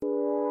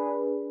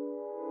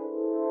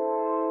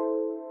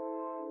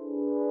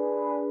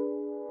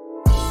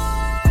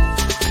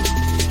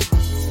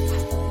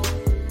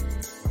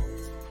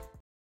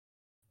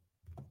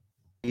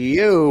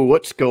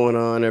What's going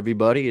on,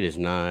 everybody? It is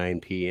 9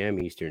 p.m.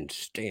 Eastern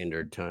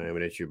Standard Time,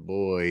 and it's your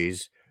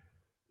boys,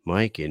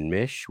 Mike and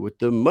Mish, with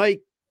the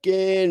Mike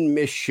and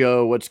Mish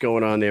Show. What's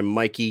going on there,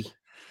 Mikey?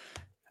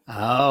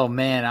 Oh,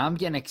 man, I'm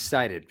getting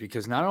excited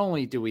because not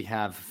only do we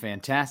have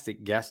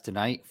fantastic guests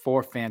tonight,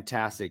 4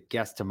 fantastic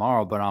guests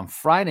tomorrow, but on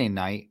Friday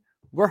night,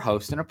 we're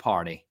hosting a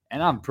party,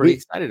 and I'm pretty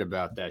excited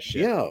about that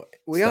shit. Yeah,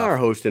 we're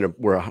hosting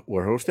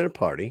a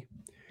party,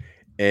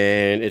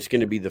 and it's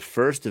going to be the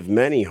first of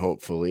many,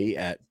 hopefully,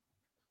 at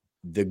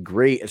the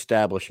great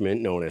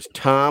establishment known as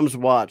Tom's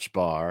Watch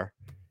Bar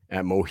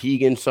at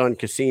Mohegan Sun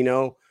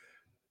Casino.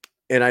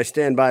 And I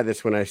stand by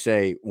this when I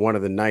say one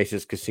of the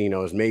nicest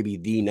casinos, maybe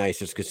the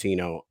nicest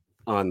casino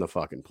on the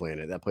fucking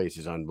planet. That place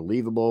is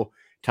unbelievable.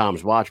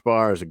 Tom's Watch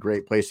Bar is a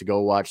great place to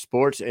go watch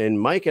sports. And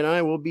Mike and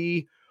I will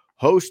be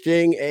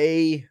hosting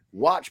a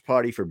watch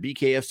party for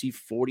BKFC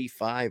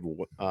 45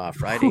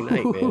 Friday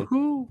night,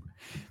 man.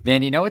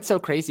 Man, you know what's so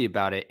crazy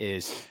about it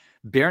is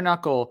bare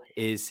knuckle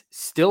is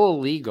still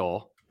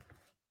illegal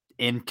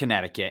in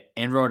Connecticut,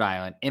 in Rhode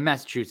Island, in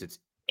Massachusetts,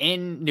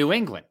 in New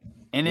England,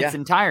 in its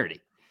entirety.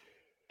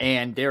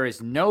 And there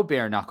is no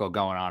bare knuckle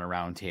going on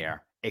around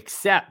here,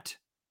 except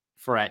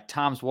for at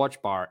Tom's Watch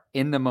Bar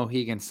in the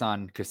Mohegan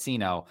Sun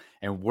Casino.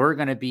 And we're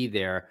going to be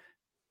there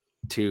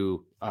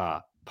to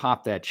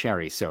pop that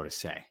cherry, so to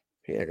say.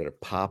 Yeah, going to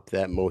pop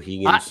that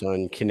Mohegan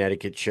Sun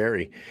Connecticut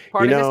cherry.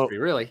 Part of history,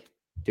 really.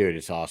 Dude,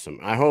 it's awesome.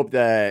 I hope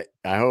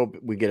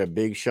we get a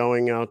big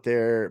showing out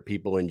there.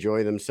 People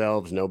enjoy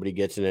themselves. Nobody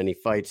gets in any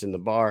fights in the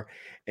bar.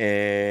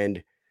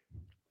 And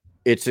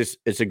it's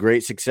a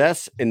great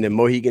success. And the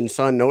Mohegan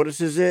Sun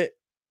notices it.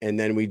 And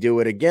then we do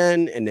it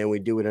again. And then we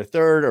do it a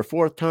third or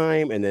fourth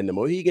time. And then the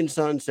Mohegan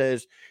Sun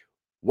says,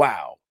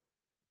 wow,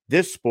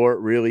 this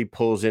sport really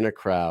pulls in a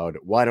crowd.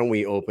 Why don't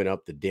we open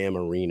up the damn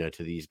arena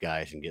to these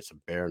guys and get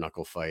some bare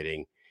knuckle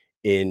fighting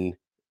in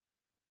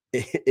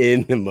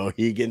the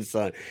Mohegan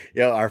Sun?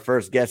 Our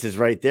first guest is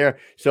right there.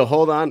 So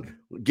hold on.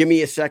 Give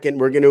me a second.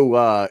 We're going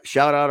to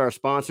shout out our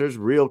sponsors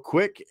real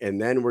quick. And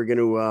then we're going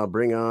to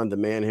bring on the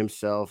man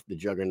himself, the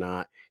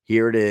Juggernaut.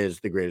 Here it is,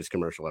 the greatest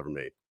commercial ever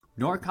made.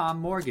 Norcom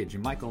Mortgage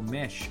and Michael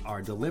Mish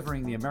are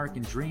delivering the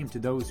American dream to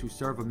those who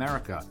serve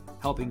America,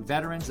 helping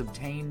veterans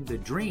obtain the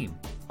dream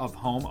of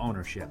home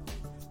ownership.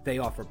 They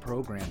offer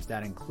programs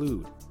that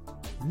include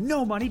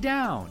no money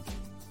down,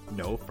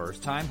 no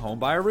first-time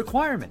homebuyer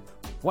requirement,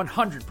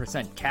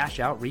 100%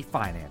 cash-out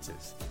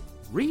refinances,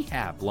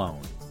 rehab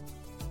loans.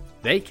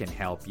 They can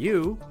help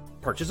you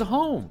purchase a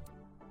home,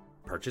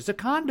 purchase a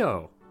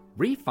condo,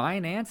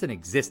 refinance an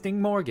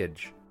existing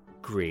mortgage,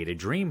 create a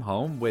dream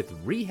home with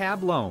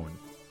rehab loan.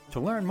 To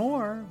learn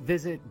more,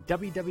 visit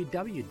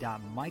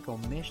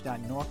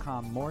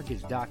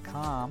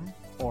www.michaelmish.norcommortgage.com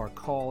or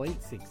call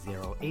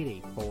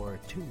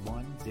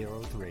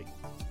 860-884-2103.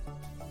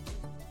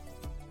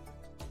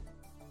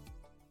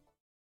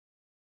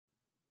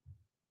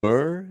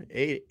 Or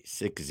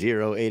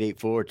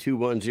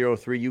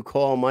 860-884-2103. You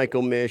call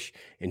Michael Mish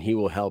and he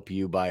will help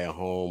you buy a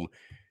home,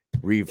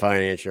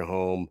 refinance your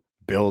home,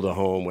 build a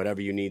home,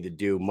 whatever you need to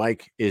do.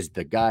 Mike is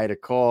the guy to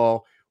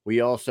call.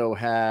 We also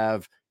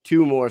have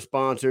 2 more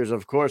sponsors.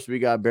 Of course, we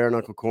got Bare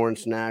Knuckle Corn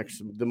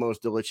Snacks, the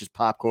most delicious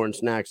popcorn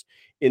snacks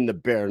in the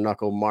bare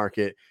knuckle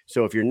market.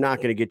 So if you're not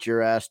going to get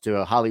your ass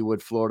to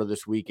Hollywood, Florida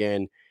this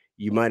weekend,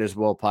 you might as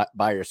well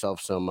buy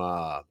yourself some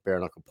bare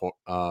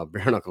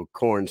knuckle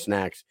corn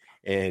snacks.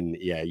 And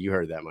yeah, you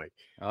heard that, Mike.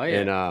 Oh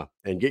yeah.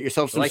 And get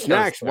yourself some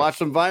snacks, watch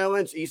some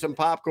violence, eat some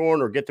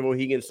popcorn, or get the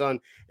Mohegan Sun.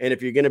 And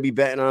if you're going to be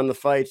betting on the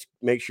fights,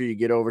 make sure you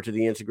get over to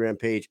the Instagram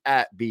page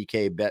at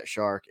BK Bet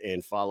Shark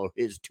and follow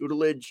his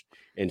tutelage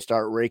and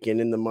start raking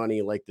in the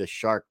money like the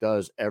Shark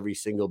does every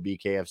single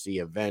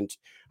BKFC event.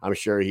 I'm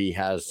sure he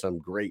has some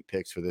great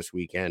picks for this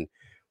weekend.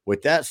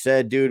 With that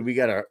said, dude, we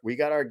got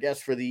our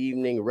guest for the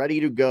evening ready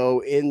to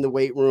go in the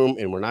weight room,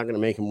 and we're not going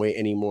to make him wait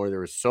anymore.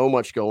 There is so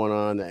much going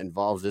on that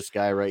involves this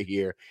guy right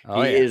here.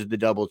 He is the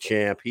double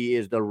champ. He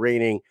is the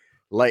reigning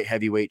light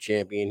heavyweight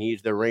champion.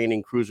 He's the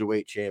reigning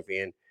cruiserweight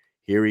champion.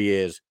 Here he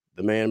is,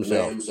 the man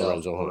himself,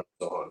 Lorenzo Hunt.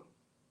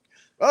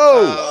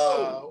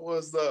 Oh,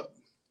 what's up?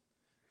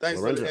 Thanks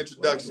for the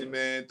introduction,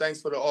 man.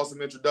 Thanks for the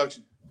awesome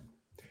introduction.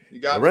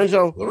 You got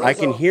Lorenzo, I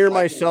can hear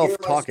myself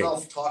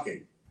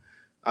talking.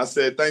 I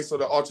said, thanks for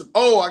the ultra.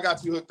 Oh, I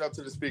got you hooked up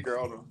to the speaker.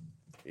 Hold on.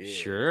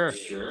 Yeah.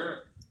 Sure.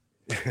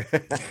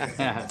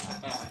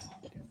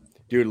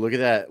 Dude, look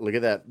at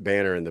that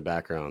banner in the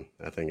background.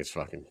 That thing is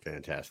fucking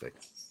fantastic.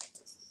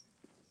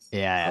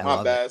 Yeah.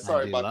 My bad.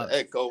 Sorry about the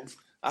echo.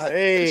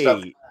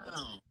 I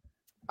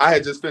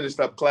had just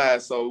finished up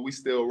class, so we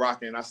still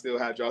rocking. I still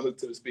had y'all hooked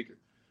to the speaker.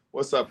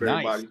 What's up,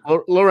 everybody? Nice.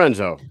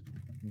 Lorenzo,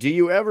 do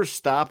you ever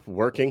stop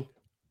working?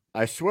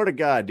 I swear to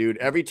God, dude,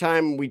 every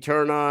time we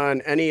turn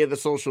on any of the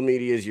social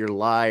medias, you're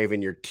live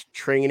and you're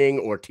training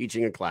or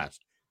teaching a class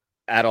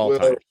at all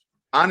times.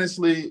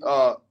 Honestly,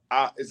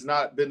 it's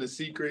not been a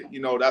secret.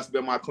 That's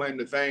been my claim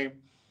to fame.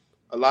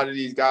 A lot of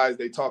these guys,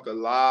 they talk a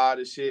lot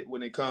of shit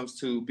when it comes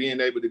to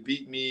being able to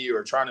beat me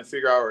or trying to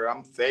figure out or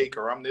I'm fake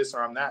or I'm this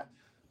or I'm that.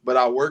 But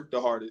I work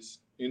the hardest.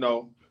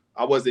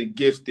 I wasn't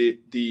gifted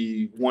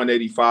the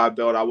 185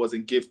 belt. I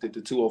wasn't gifted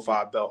the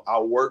 205 belt. I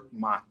worked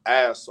my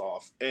ass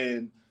off,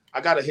 and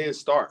I got a head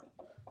start.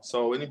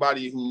 So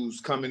anybody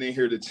who's coming in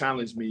here to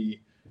challenge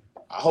me,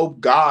 I hope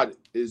God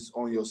is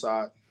on your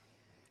side.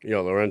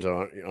 Yo,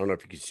 Lorenzo, I don't know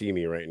if you can see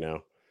me right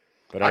now,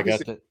 but I can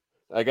see.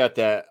 I got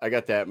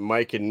that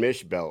Mike and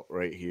Mish belt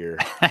right here.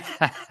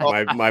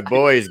 My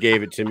boys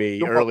gave it to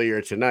me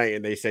earlier tonight,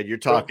 and they said, "You're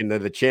talking to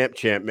the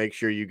champ. Make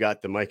sure you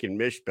got the Mike and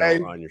Mish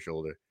belt on your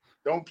shoulder."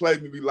 Don't play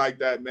me like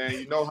that, man.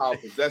 You know how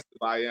possessive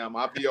I am.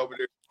 I'll be over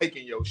there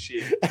taking your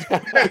shit.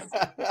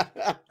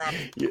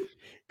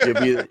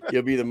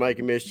 You'll be the Mike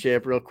and Mish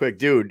champ real quick,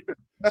 dude.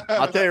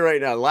 I'll tell you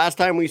right now. Last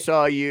time we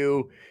saw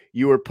you,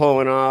 you were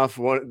pulling off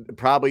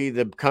probably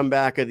the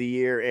comeback of the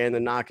year and the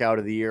knockout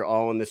of the year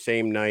all in the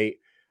same night.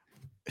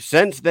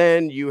 Since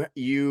then,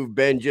 you've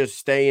been just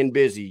staying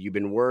busy. You've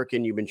been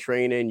working, you've been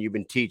training, you've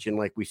been teaching,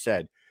 like we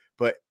said.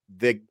 But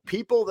the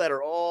people that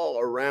are all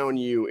around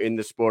you in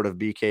the sport of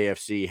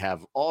BKFC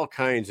have all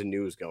kinds of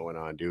news going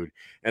on, dude.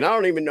 And I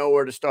don't even know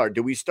where to start.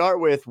 Do we start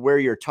with where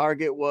your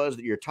target was?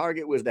 Your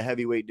target was the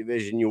heavyweight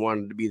division. You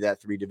wanted to be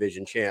that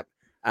 3-division champ.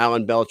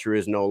 Alan Belcher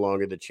is no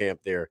longer the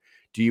champ there.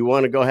 Do you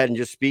want to go ahead and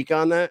just speak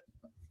on that?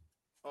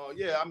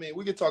 Yeah, I mean,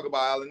 we can talk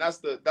about Alan. That's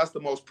the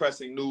most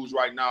pressing news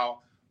right now.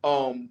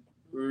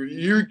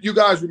 You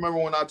guys remember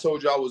when I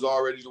told you I was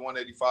already the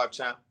 185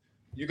 champ?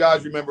 You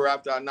guys remember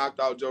after I knocked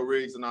out Joe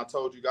Riggs and I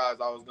told you guys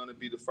I was going to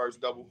be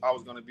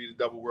the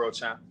double world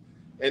champ.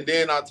 And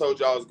then I told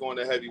you I was going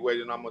to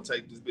heavyweight and I'm going to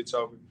take this bitch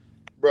over.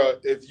 Bro,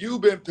 if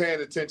you've been paying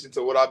attention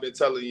to what I've been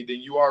telling you,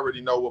 then you already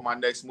know what my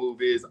next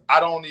move is. I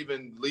don't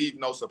even leave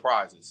no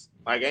surprises.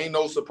 Like, ain't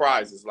no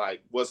surprises.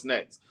 Like, what's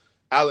next?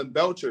 Alan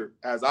Belcher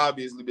has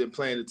obviously been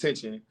paying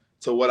attention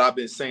to what I've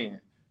been saying.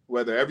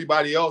 Whether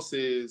everybody else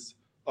is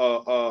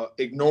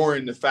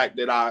ignoring the fact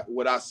that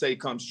what I say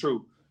comes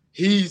true,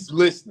 he's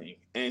listening,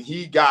 and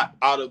he got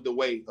out of the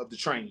way of the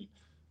train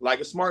like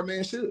a smart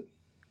man should.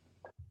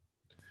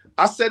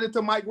 I said it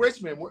to Mike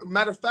Richmond.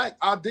 Matter of fact,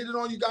 I did it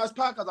on you guys'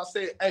 podcast.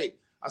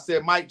 I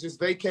said, Mike, just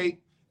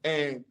vacate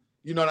and,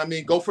 you know what I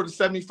mean, go for the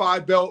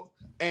 75 belt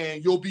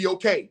and you'll be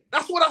okay.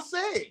 That's what I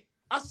said.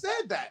 I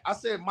said that. I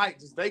said, Mike,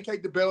 just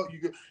vacate the belt.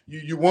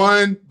 You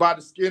won by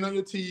the skin of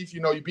your teeth.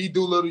 You know, you beat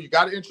Doolittle. You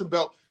got an interim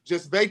belt.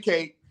 Just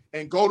vacate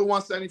and go to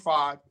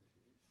 175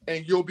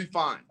 and you'll be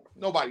fine.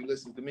 Nobody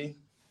listens to me.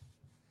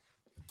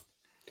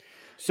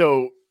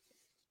 So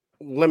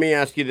let me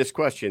ask you this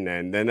question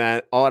then. Then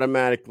that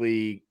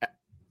automatically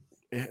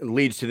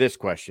leads to this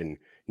question.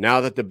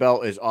 Now that the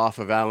belt is off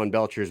of Alan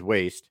Belcher's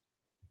waist,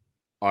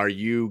 are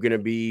you going to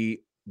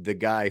be the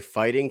guy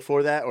fighting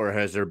for that? Or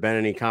has there been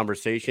any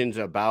conversations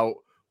about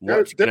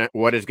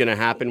what is going to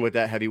happen with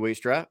that heavyweight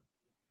strap?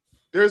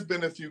 There's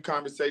been a few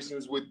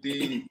conversations with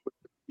the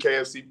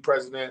KFC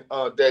president,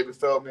 David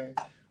Feldman.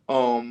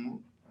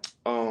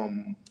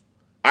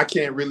 I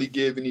can't really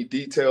give any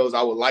details.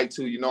 I would like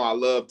to, you know, I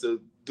love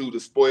to do the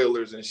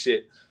spoilers and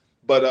shit.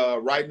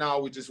 But right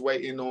now we're just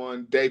waiting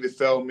on David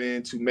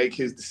Feldman to make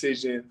his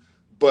decision.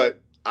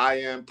 But I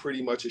am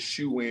pretty much a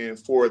shoe-in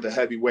for the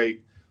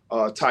heavyweight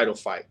title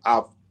fight.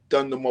 I've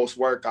done the most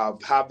work.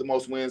 I've had the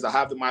most wins. I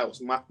have the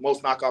most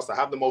knockouts. I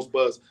have the most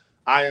buzz.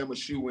 I am a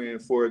shoe-in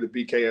for the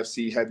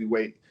BKFC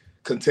heavyweight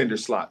contender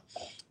slot.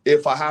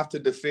 If I have to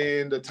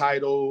defend a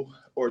title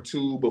or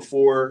two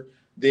before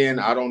then,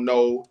 I don't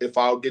know if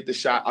I'll get the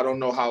shot. I don't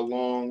know how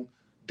long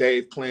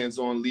Dave plans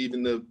on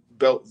leaving the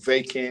belt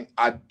vacant.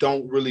 I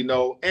don't really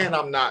know. And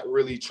I'm not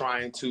really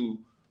trying to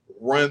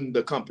run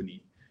the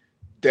company.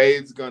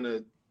 Dave's going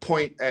to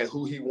point at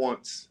who he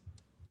wants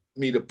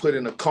me to put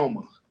in a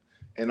coma.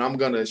 And I'm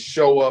going to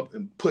show up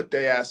and put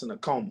their ass in a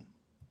coma.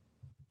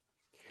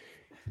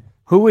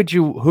 Who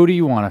do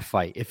you want to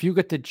fight? If you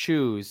get to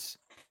choose,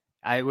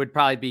 I would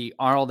probably be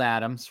Arnold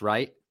Adams,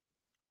 right?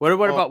 What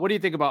do you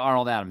think about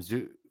Arnold Adams?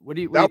 What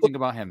do you think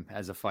about him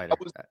as a fighter? That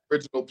was the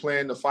original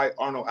plan to fight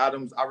Arnold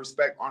Adams. I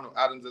respect Arnold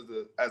Adams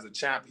as a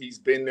champ. He's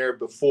been there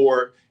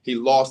before. He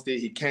lost it.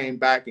 He came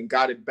back and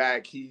got it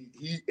back. He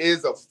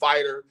is a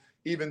fighter,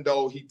 even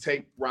though he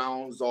take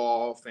rounds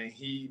off and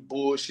he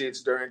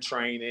bullshits during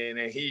training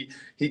and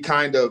he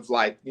kind of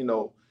like, you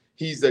know,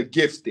 he's a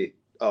gifted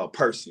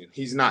person.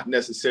 He's not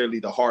necessarily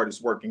the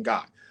hardest working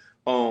guy.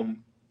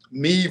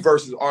 Me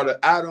versus Arnold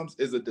Adams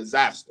is a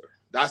disaster.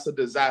 That's a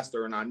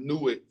disaster, and I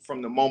knew it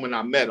from the moment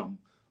I met him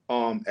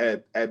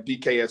at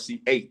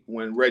BKFC 8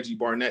 when Reggie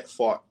Barnett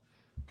fought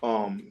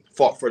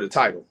for the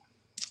title.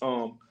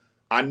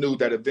 I knew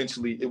that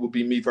eventually it would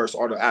be me versus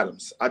Arnold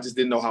Adams. I just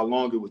didn't know how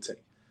long it would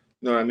take.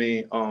 You know what I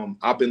mean?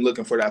 I've been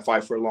looking for that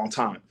fight for a long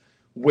time.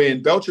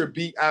 When Belcher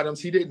beat Adams,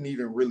 he didn't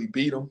even really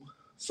beat him.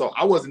 So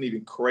I wasn't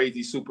even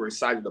crazy super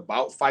excited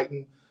about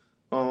fighting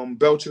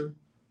Belcher.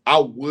 I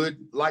would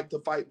like to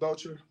fight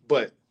Belcher,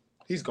 but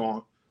he's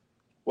gone.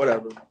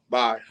 Whatever.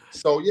 Bye.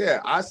 So, yeah,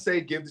 I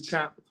say give the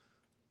champ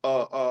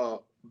a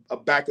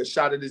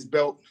shot at his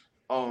belt.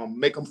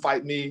 Make him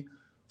fight me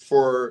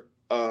for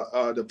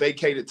the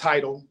vacated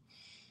title.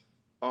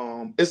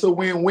 It's a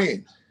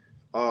win-win.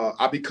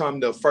 I become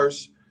the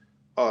first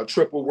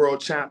triple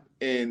world champ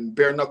in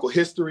bare knuckle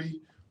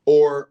history,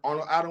 or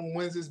Arnold Adam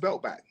wins his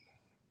belt back.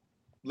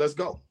 Let's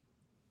go.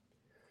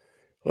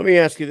 Let me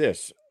ask you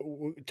this.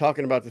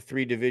 Talking about the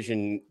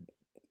 3-division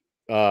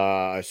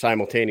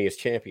simultaneous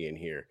champion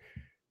here.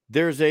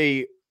 There's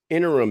a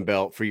interim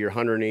belt for your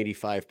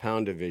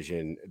 185-pound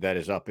division that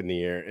is up in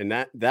the air. And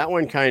that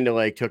one kind of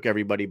like took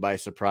everybody by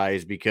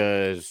surprise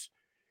because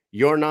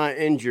you're not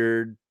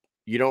injured.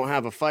 You don't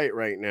have a fight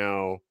right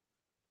now.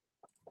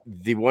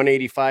 The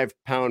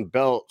 185-pound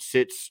belt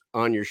sits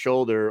on your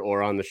shoulder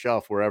or on the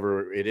shelf,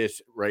 wherever it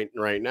is right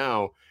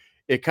now.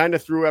 It kind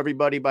of threw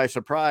everybody by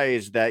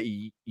surprise that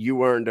you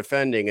weren't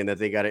defending and that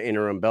they got an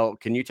interim belt.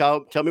 Can you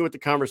tell me what the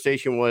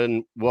conversation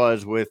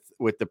was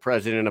with the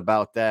president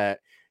about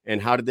that,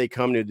 and how did they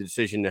come to the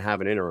decision to have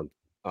an interim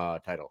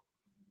title?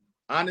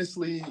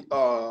 Honestly,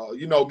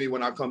 you know me,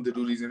 when I come to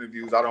do these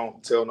interviews, I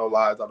don't tell no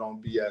lies. I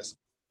don't BS.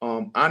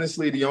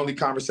 Honestly, the only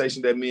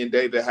conversation that me and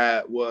David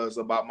had was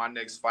about my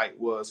next fight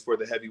was for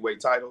the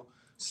heavyweight title.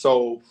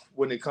 So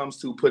when it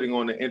comes to putting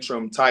on the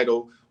interim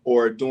title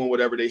or doing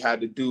whatever they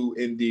had to do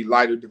in the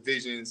lighter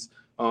divisions,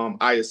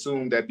 I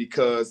assumed that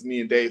because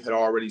me and Dave had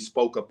already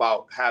spoke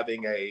about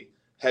having a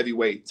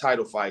heavyweight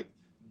title fight,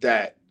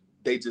 that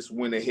they just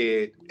went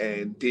ahead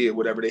and did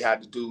whatever they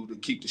had to do to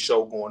keep the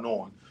show going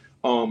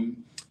on.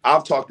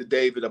 I've talked to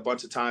David a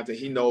bunch of times, and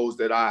he knows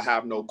that I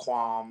have no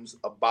qualms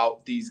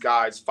about these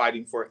guys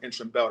fighting for an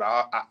interim belt.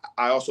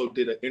 I also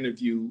did an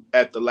interview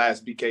at the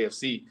last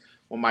BKFC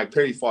when Mike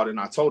Perry fought, and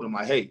I told him,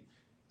 like, hey,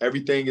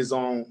 everything is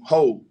on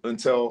hold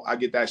until I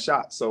get that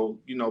shot. So,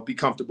 you know, be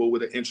comfortable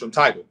with an interim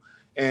title.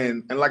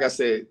 And like I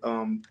said,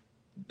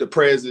 the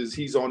Prez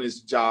he's on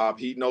his job.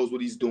 He knows what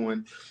he's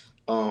doing.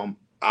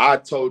 I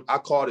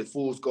called it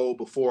fool's gold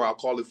before. I'll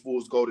call it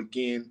fool's gold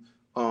again.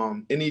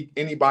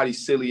 Anybody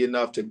silly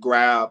enough to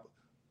grab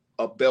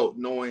a belt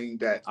knowing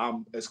that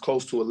I'm as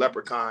close to a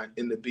leprechaun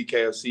in the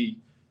BKFC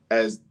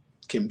as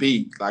can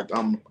be, like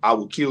I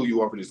will kill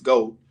you over this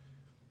gold.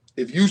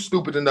 If you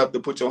stupid enough to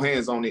put your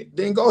hands on it,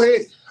 then go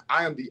ahead.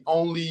 I am the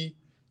only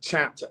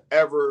champ to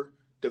ever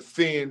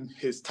defend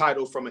his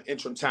title from an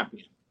interim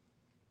champion.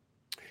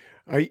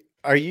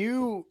 Are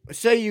you,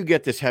 say you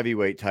get this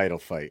heavyweight title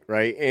fight,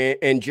 right?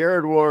 And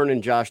Jared Warren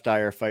and Josh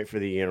Dyer fight for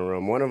the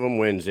interim. One of them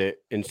wins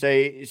it, and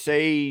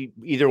say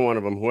either one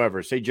of them,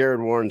 whoever, say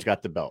Jared Warren's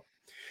got the belt.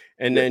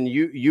 And then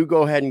you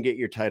go ahead and get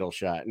your title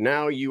shot.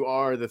 Now you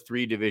are the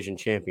 3-division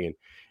champion.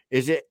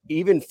 Is it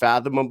even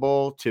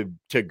fathomable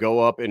to go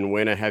up and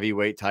win a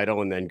heavyweight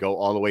title and then go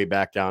all the way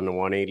back down to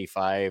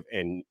 185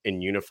 and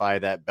unify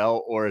that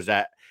belt? Or is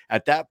that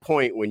at that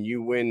point when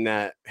you win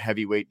that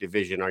heavyweight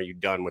division, are you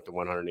done with the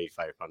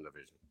 185-pound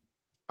division?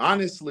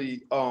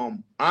 Honestly,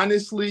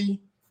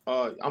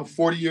 I'm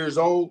 40 years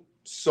old,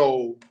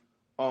 so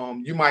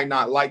you might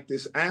not like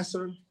this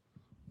answer,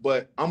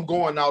 but I'm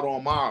going out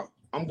on my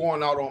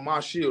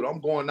shield. I'm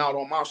going out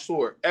on my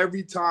sword.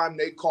 Every time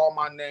they call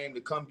my name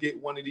to come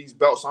get one of these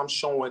belts, I'm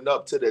showing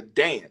up to the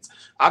dance.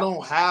 I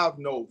don't have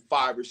no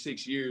 5 or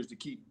 6 years to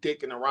keep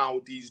dicking around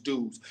with these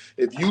dudes.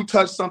 If you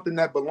touch something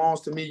that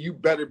belongs to me, you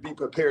better be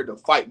prepared to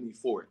fight me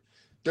for it.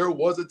 There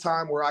was a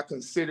time where I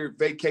considered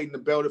vacating the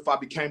belt if I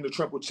became the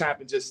triple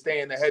champ and just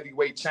staying the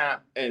heavyweight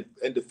champ and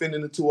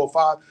defending the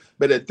 205.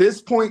 But at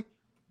this point,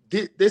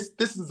 this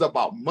is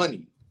about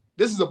money.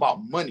 This is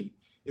about money.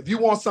 If you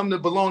want something to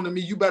belong to me,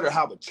 you better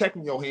have a check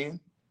in your hand.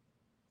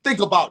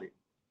 Think about it.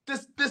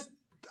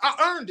 I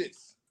earned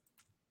this.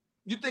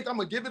 You think I'm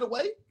gonna give it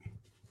away?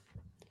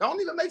 That don't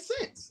even make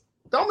sense.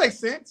 Don't make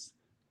sense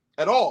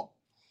at all.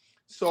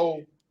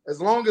 So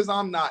as long as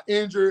I'm not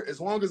injured, as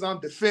long as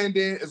I'm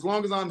defending, as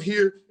long as I'm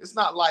here, it's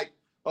not like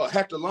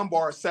Hector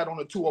Lombard sat on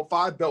the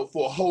 205 belt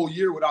for a whole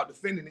year without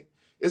defending it.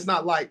 It's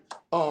not like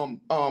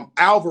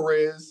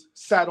Alvarez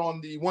sat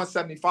on the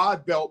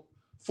 175 belt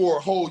for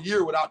a whole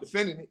year without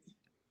defending it.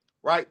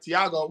 Right,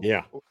 Tiago.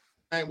 Yeah,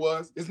 name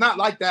was. It's not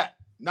like that.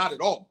 Not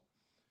at all.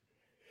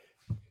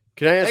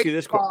 Can I ask you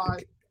this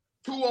question?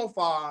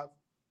 205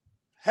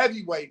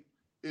 heavyweight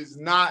is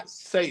not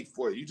safe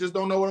for you. You just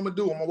don't know what I'm gonna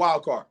do. I'm a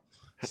wild card.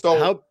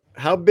 So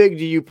how big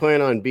do you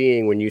plan on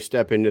being when you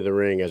step into the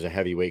ring as a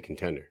heavyweight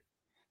contender?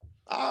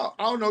 I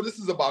don't know. This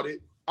is about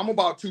it. I'm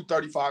about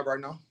 235 right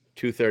now.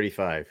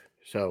 235.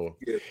 So,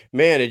 yeah.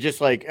 Man, it's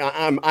just like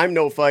I'm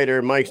no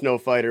fighter. Mike's no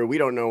fighter. We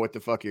don't know what the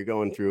fuck you're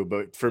going through.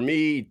 But for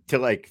me to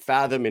like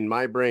fathom in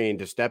my brain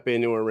to step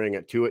into a ring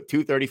at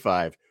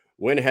 235,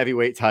 win a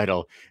heavyweight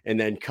title, and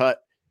then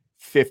cut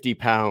 50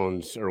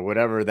 pounds or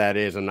whatever that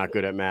is. I'm not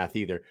good at math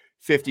either.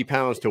 50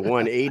 pounds to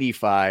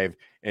 185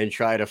 and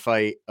try to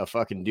fight a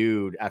fucking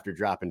dude after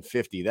dropping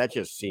 50. That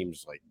just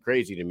seems like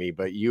crazy to me.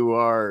 But you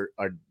are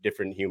a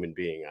different human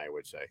being, I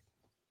would say.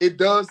 It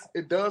does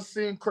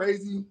seem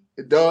crazy.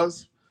 It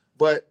does.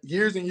 But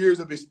years and years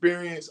of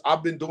experience,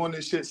 I've been doing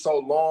this shit so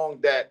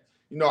long that,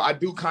 you know, I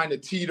do kind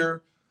of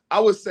teeter. I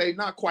would say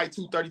not quite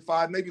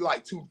 235, maybe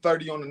like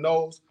 230 on the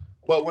nose.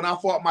 But when I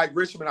fought Mike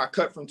Richmond, I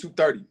cut from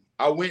 230.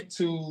 I went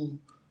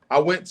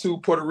to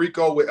Puerto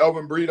Rico with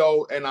Elvin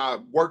Brito, and I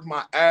worked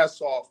my ass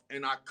off,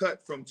 and I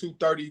cut from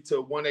 230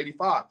 to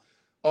 185.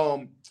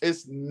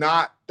 It's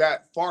not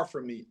that far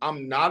from me.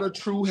 I'm not a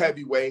true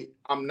heavyweight.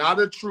 I'm not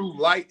a true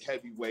light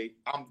heavyweight.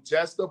 I'm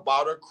just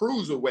about a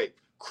cruiserweight.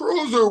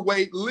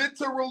 Cruiserweight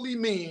literally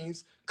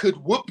means could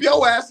whoop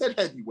your ass at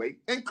heavyweight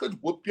and could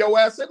whoop your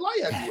ass at light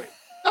heavyweight.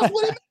 That's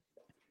what it means.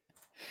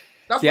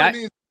 That's what it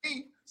means to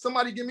me.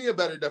 Somebody give me a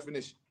better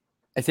definition.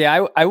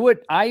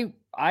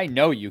 I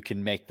know you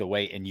can make the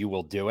weight and you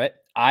will do it.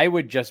 I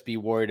would just be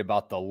worried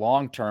about the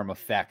long-term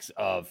effects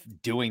of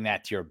doing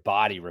that to your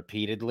body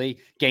repeatedly,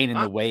 gaining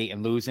the weight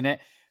and losing it.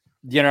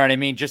 You know what I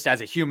mean? Just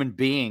as a human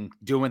being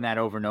doing that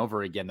over and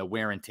over again, the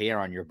wear and tear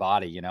on your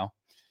body, you know?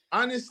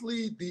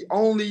 Honestly, the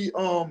only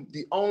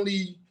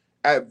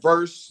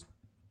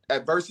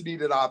adversity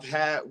that I've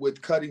had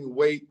with cutting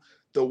weight,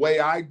 the way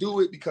I do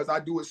it, because I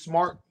do it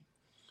smart,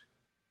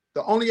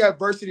 the only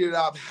adversity that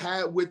I've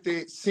had with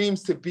it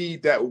seems to be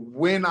that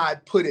when I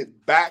put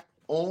it back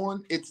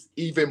on, it's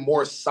even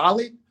more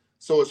solid,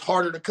 so it's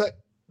harder to cut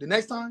the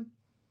next time.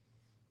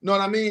 You know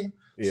what I mean?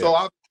 Yeah. So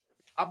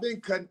I've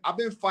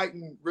been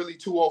fighting really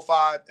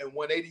 205 and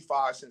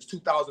 185 since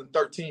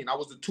 2013. I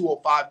was the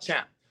 205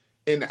 champ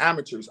in the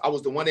amateurs. I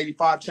was the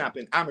 185 champ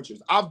in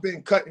amateurs. I've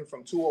been cutting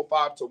from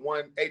 205 to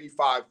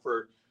 185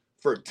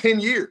 for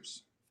 10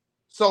 years.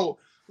 So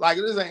like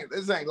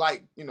this ain't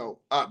like, you know,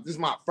 this is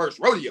my first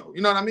rodeo.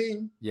 You know what I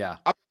mean? Yeah.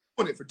 I've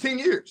been doing it for 10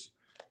 years.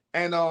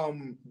 And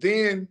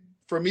then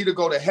for me to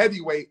go to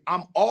heavyweight,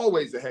 I'm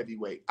always a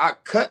heavyweight. I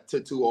cut to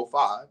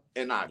 205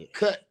 and I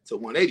cut to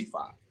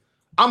 185.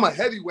 I'm a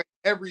heavyweight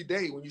every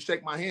day when you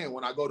shake my hand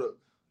when I go to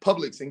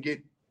Publix and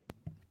get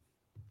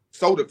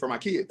soda for my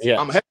kids. Yeah.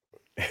 I'm a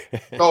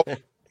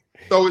heavyweight.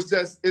 So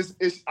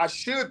it's I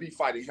should be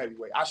fighting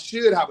heavyweight. I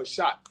should have a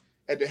shot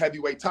at the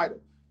heavyweight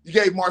title. You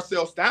gave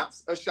Marcel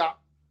Stamps a shot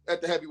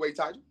at the heavyweight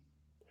title.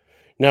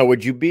 Now,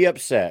 would you be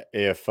upset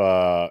if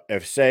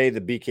say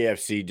the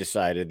BKFC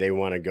decided they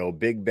want to go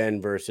Big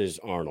Ben versus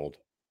Arnold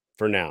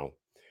for now,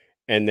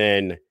 and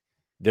then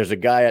there's a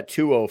guy at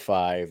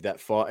 205 that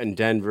fought in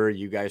Denver.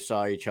 You guys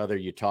saw each other.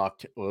 You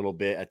talked a little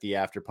bit at the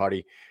after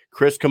party.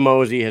 Chris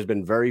Camozzi has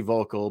been very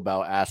vocal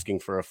about asking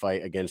for a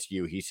fight against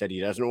you. He said he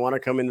doesn't want to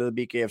come into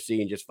the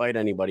BKFC and just fight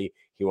anybody.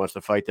 He wants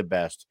to fight the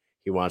best.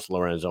 He wants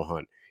Lorenzo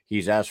Hunt.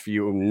 He's asked for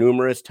you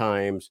numerous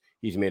times.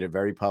 He's made it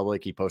very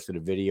public. He posted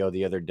a video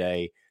the other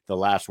day. The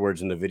last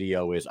words in the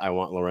video is, "I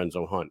want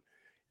Lorenzo Hunt."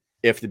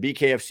 If the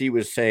BKFC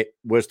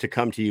was to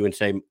come to you and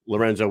say,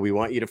 "Lorenzo, we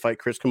want you to fight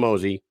Chris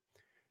Camozzi.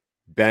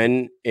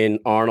 Ben and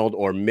Arnold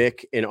or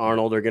Mick and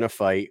Arnold are going to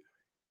fight.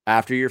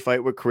 After your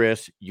fight with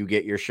Chris, you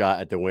get your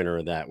shot at the winner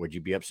of that." Would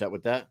you be upset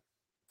with that?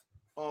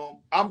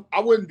 I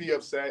wouldn't be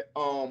upset.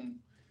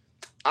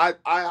 I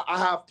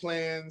have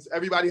plans.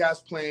 Everybody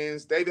has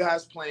plans. David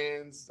has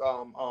plans.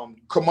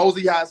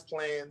 Camozzi has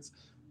plans.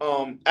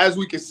 As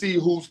we can see,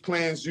 whose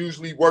plans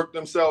usually work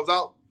themselves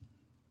out.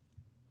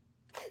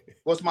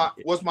 What's my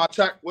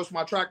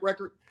track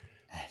record?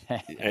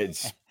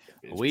 It's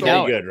we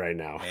know good right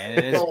now. And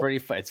it is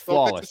it's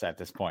flawless at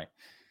this point.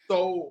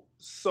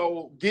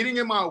 So getting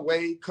in my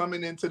way,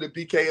 coming into the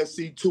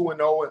BKFC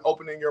 2-0 and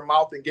opening your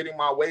mouth and getting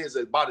my way is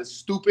about as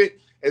stupid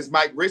as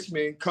Mike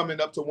Richmond coming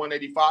up to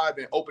 185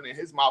 and opening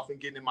his mouth and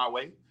getting in my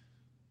way.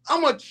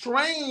 I'm a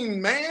train,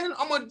 man.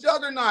 I'm a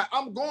juggernaut.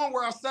 I'm going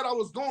where I said I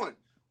was going.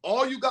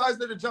 All you guys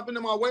that are jumping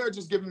in my way are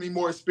just giving me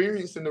more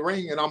experience in the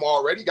ring, and I'm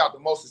already got the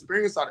most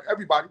experience out of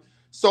everybody.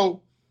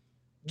 So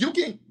you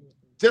can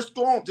just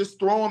throw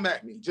them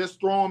at me. Just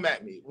throw them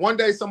at me. One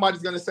day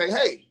somebody's going to say,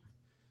 hey,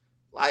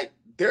 like,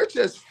 they're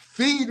just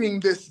feeding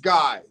this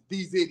guy,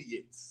 these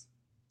idiots.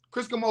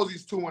 Chris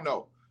Camozzi's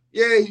 2-0.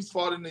 Yeah, he's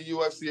fought in the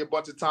UFC a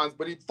bunch of times,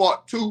 but he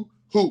fought who?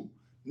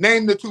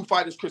 Name the two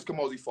fighters Chris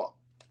Camozzi fought.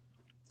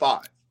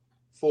 5,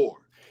 4,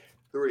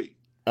 3.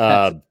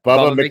 Bubba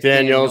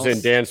McDaniels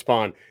and Dan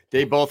Spawn.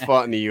 They both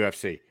fought in the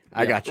UFC.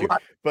 I got you.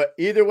 Right. But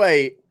either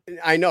way,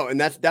 I know,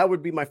 and that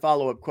would be my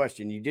follow-up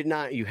question.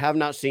 You have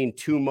not seen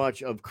too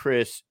much of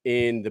Chris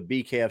in the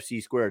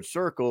BKFC squared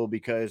circle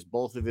because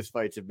both of his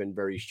fights have been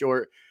very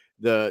short.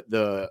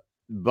 The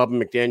Bubba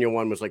McDaniel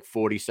one was like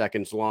 40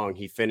 seconds long.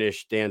 He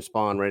finished Dan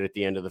Spawn right at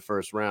the end of the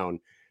first round.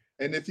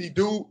 And if he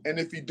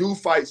do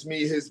fights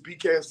me, his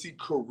BKFC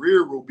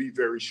career will be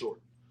very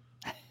short.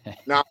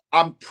 Now,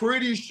 I'm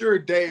pretty sure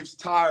Dave's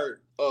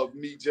tired of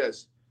me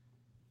just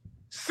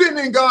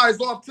sending guys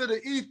off to the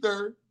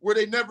ether where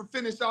they never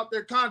finish out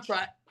their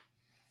contract.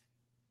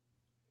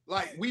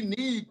 Like, we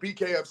need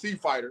BKFC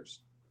fighters,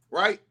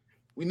 right?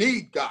 We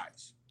need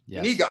guys.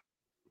 Yes. We need guys.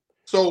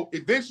 So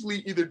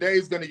eventually, either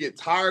Dave's going to get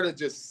tired of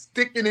just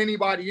sticking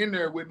anybody in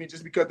there with me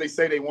just because they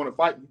say they want to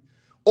fight me,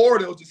 or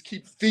they'll just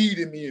keep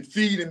feeding me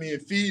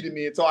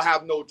until I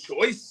have no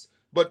choice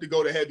but to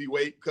go to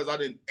heavyweight because I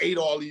didn't ate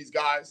all these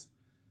guys.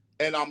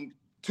 And I'm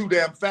too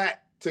damn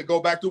fat to go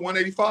back to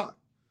 185.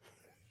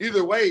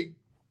 Either way,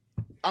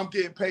 I'm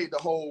getting paid the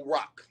whole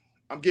rock.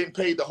 I'm getting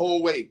paid the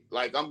whole way.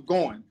 Like, I'm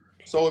going.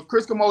 So if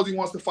Chris Camozzi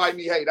wants to fight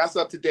me, hey, that's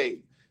up to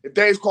Dave. If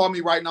Dave's called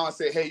me right now and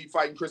say, hey, you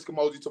fighting Chris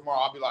Camozzi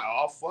tomorrow, I'll be like,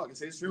 oh, fuck, it's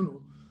his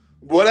funeral.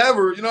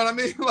 whatever, you know what I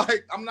mean?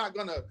 Like, I'm not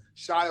gonna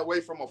shy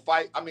away from a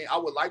fight. I mean, I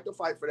would like to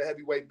fight for the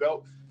heavyweight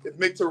belt. If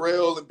Mick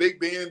Terrell and Big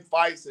Ben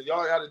fights, and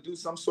y'all got to do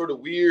some sort of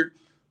weird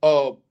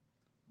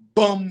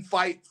bum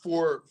fight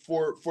for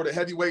the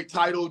heavyweight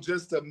title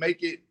just to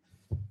make it,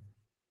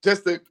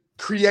 just to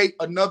create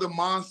another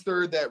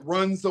monster that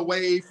runs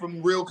away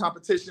from real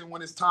competition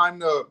when it's time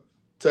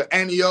to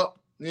ante up,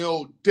 you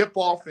know, dip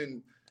off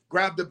and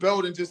grab the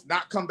belt and just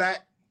not come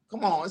back.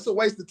 Come on, it's a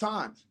waste of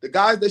time. The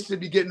guys that should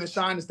be getting the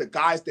shine is the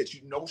guys that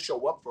you know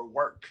show up for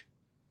work.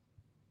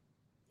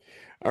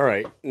 All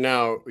right.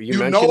 Now, you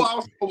mentioned... know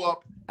I'll show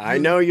up. I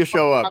know you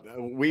show up.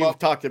 We've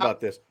talked about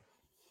this.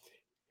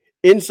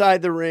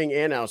 Inside the ring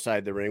and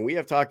outside the ring. We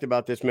have talked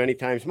about this many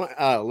times.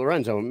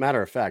 Lorenzo,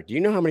 matter of fact, do you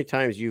know how many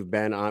times you've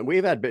been on?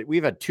 We've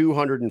had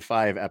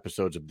 205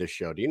 episodes of this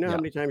show. Do you know how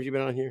many times you've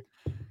been on here?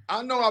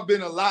 I know I've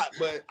been a lot,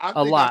 but I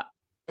think I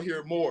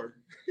hear more.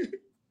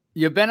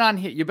 You've been on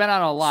here. You've been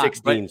on a lot.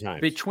 16 times.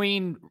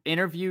 Between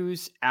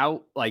interviews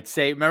out, like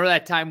say, remember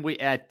that time we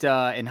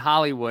in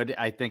Hollywood?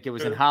 I think it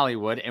was in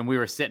Hollywood, and we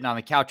were sitting on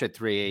the couch at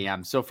 3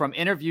 a.m. So from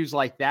interviews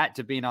like that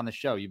to being on the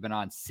show, you've been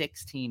on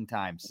 16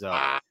 times. So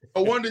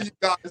no wonder you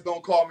guys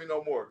don't call me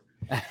no more.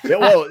 Yeah,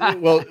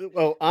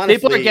 well, honestly,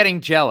 people are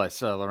getting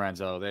jealous,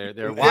 Lorenzo.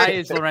 They're why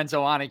is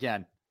Lorenzo on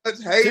again?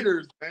 That's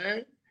haters,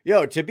 man.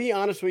 Yo, to be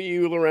honest with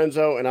you,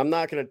 Lorenzo, and I'm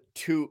not gonna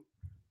toot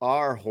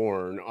our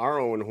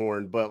own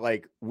horn, but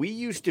like we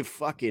used to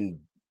fucking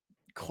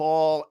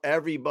call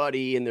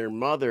everybody and their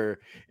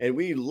mother, and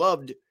we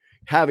loved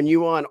having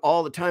you on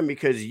all the time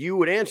because you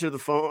would answer the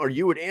phone or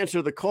you would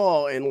answer the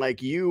call, and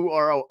like you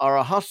are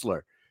a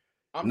hustler.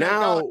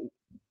 Now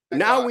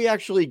we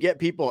actually get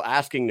people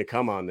asking to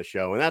come on the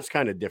show, and that's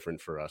kind of different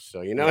for us.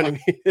 So you know what I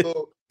mean? It's a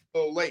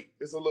little late.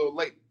 It's a little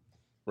late.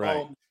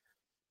 Right.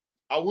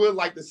 I would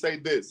like to say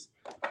this.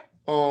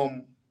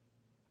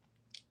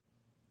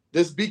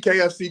 This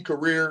BKFC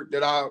career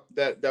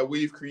that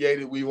we've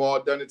created, we've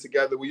all done it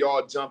together. We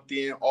all jumped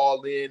in,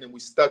 all in, and we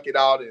stuck it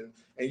out, and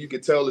you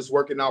can tell it's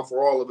working out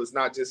for all of us,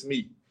 not just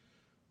me.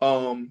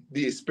 The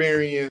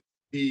experience,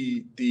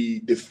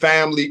 the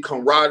family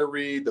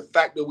camaraderie, the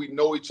fact that we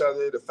know each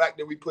other, the fact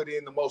that we put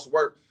in the most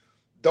work,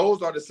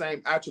 those are the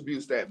same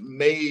attributes that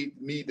made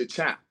me the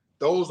champ.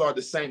 Those are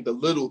the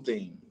little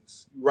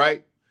things,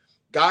 right?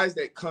 Guys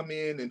that come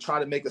in and try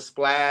to make a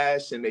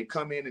splash, and they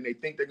come in and they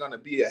think they're going to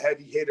be a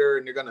heavy hitter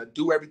and they're going to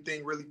do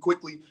everything really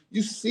quickly.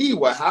 You see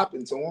what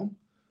happened to them.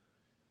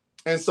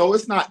 And so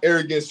it's not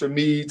arrogance for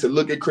me to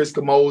look at Chris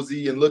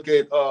Camozzi and look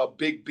at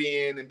Big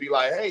Ben and be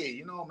like, hey,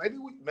 you know,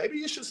 maybe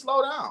you should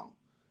slow down.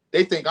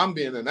 They think I'm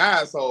being an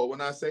asshole when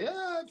I say,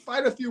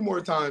 fight a few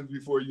more times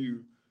before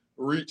you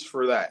reach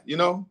for that, you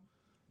know?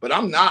 But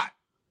I'm not.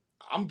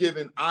 I'm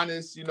giving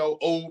honest, you know,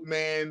 old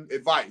man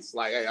advice.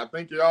 Like, hey, I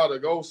think you ought to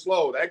go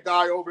slow. That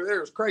guy over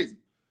there is crazy.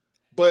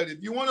 But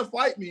if you want to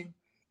fight me,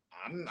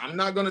 I'm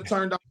not going to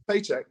turn down the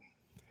paycheck.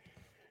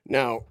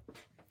 Now,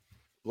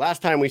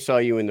 last time we saw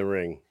you in the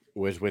ring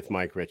was with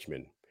Mike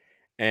Richman.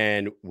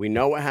 And we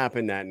know what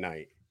happened that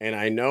night. And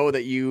I know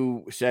that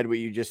you said what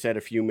you just said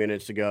a few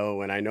minutes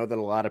ago. And I know that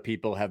a lot of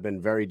people have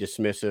been very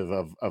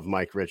dismissive of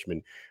Mike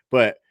Richman.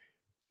 But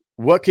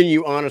what can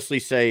you honestly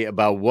say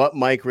about what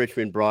Mike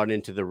Richman brought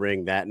into the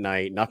ring that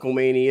night?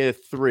 Knucklemania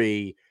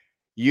 3.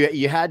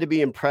 You had to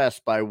be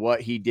impressed by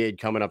what he did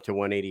coming up to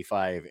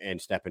 185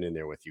 and stepping in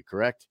there with you,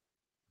 correct?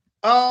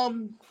 Not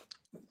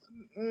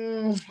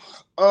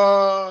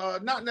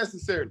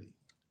necessarily.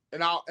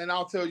 And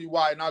I'll tell you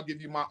why, and I'll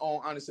give you my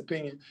own honest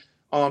opinion.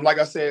 Like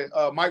I said,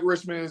 Mike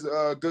Richman is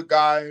a good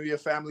guy, he's a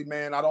family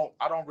man. I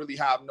don't really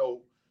have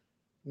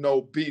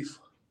no beef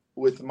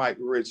with Mike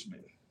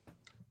Richman.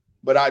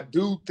 But I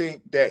do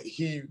think that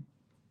he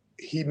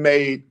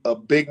made a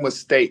big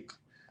mistake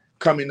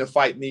coming to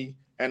fight me.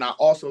 And I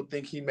also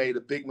think he made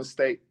a big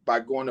mistake by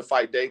going to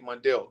fight Dave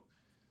Mundell.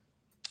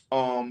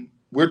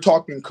 We're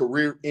talking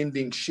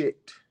career-ending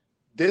shit.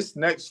 This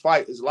next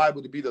fight is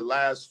liable to be the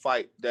last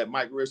fight that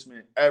Mike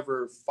Richman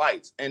ever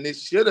fights. And it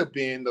should have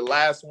been the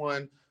last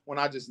one when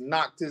I just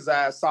knocked his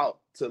ass out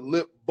to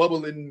lip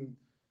bubbling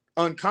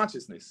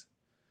unconsciousness.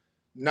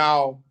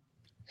 Now,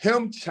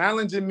 him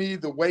challenging me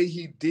the way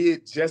he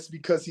did just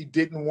because he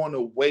didn't want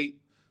to wait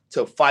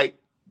to fight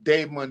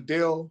Dave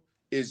Mundell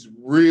is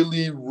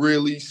really,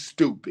 really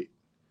stupid.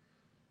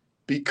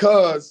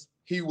 Because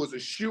he was a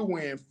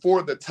shoo-in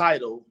for the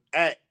title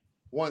at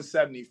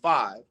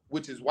 175,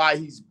 which is why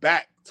he's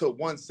back to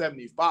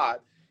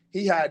 175.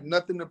 He had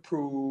nothing to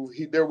prove.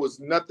 There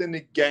was nothing to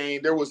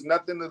gain.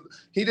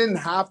 He didn't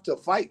have to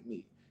fight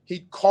me. He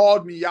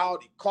called me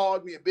out. He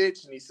called me a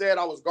bitch, and he said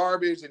I was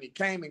garbage, and he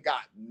came and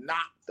got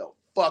knocked the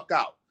fuck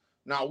out.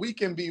 Now we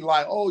can be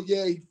like, oh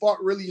yeah, he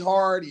fought really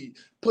hard. He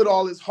put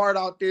all his heart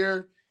out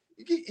there.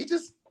 He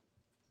just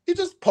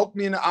poked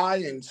me in the eye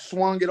and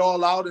swung it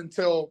all out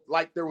until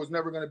like there was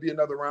never going to be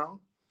another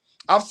round.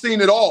 I've seen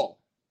it all.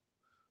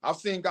 I've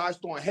seen guys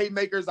throwing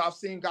haymakers. I've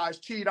seen guys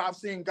cheat. I've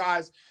seen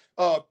guys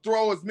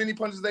throw as many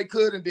punches as they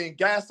could and then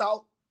gas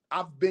out.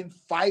 I've been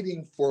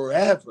fighting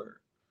forever.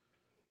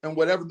 and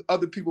whatever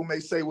other people may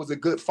say was a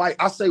good fight,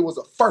 I say was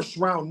a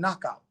first-round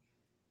knockout.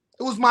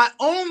 It was my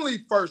only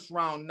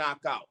first-round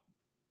knockout.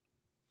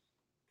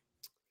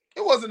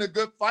 It wasn't a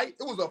good fight.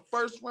 It was a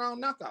first-round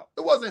knockout.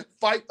 It wasn't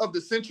fight of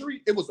the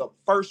century. It was a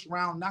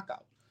first-round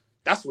knockout.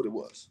 That's what it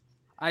was.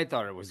 I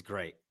thought it was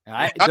great.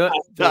 I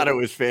thought it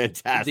was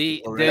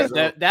fantastic.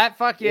 That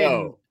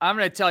fucking, I'm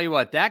going to tell you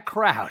what, that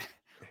crowd,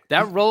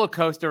 that roller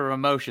coaster of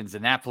emotions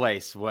in that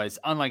place was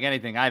unlike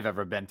anything I've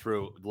ever been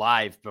through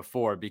live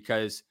before,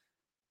 because,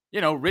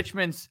 you know,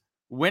 Richmond's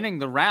winning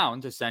the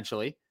round,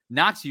 essentially,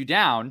 knocks you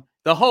down.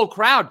 The whole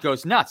crowd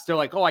goes nuts. They're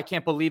like, oh, I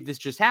can't believe this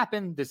just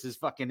happened. This is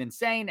fucking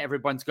insane.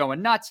 Everyone's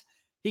going nuts.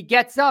 He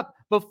gets up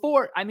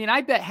before, I mean,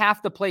 I bet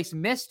half the place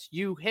missed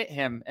you hit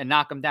him and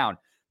knock him down,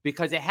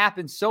 because it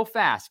happened so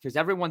fast, because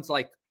everyone's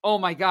like, oh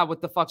my God,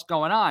 what the fuck's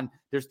going on?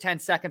 There's 10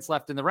 seconds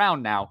left in the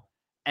round now.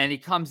 And he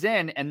comes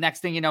in, and next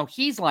thing you know,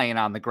 he's laying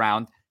on the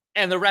ground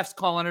and the ref's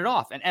calling it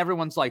off. And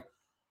everyone's like,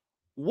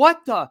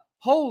 what the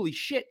holy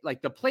shit?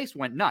 Like, the place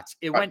went nuts.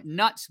 It went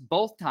nuts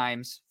both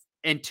times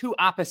in two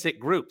opposite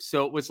groups.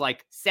 So it was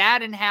like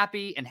sad and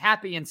happy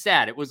and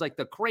sad. It was like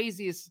the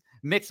craziest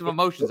mix of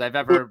emotions I've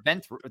ever been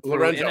through.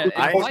 Lorenzo, in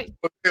a fight.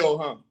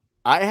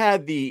 I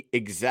had the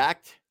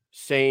exact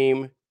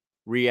same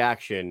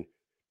reaction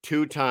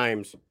 2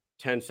 times,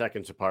 10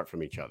 seconds apart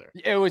from each other.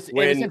 It was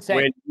insane.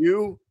 When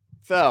you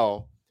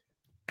fell,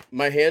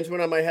 my hands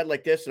went on my head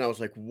like this, and I was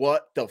like,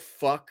 what the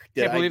fuck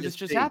did I can't believe this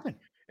just happened?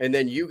 And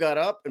then you got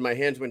up, and my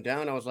hands went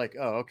down. I was like,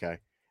 oh, okay.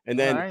 And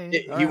then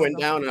he went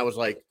down, and I was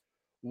like,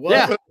 what?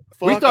 Yeah,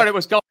 we thought it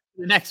was going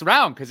to the next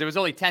round because there was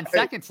only 10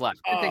 seconds left.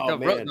 I think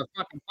the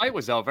fucking fight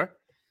was over.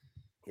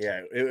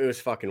 Yeah, it was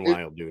fucking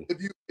wild, dude.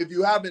 If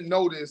you haven't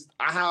noticed,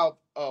 I have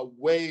a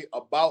way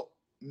about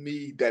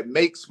me that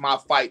makes my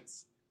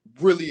fights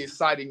really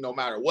exciting no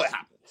matter what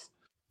happens.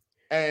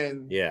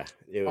 And yeah,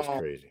 it was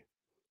crazy.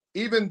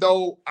 Even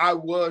though I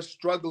was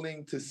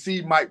struggling to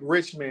see Mike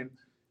Richmond,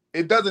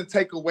 it doesn't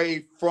take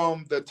away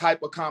from the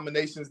type of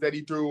combinations that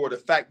he threw or the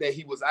fact that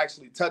he was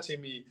actually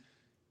touching me.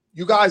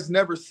 You guys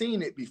never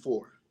seen it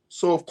before.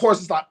 So, of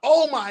course, it's like,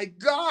 oh, my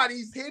God,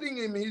 he's hitting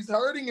him. He's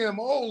hurting him.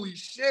 Holy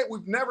shit,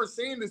 we've never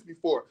seen this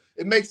before.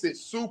 It makes it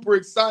super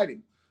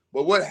exciting.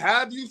 But what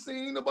have you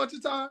seen a bunch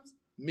of times?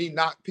 Me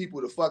knock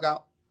people the fuck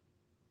out.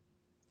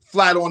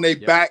 Flat on their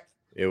back.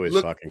 It was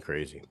fucking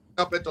crazy.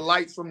 Up at the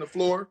lights from the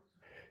floor.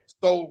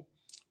 So,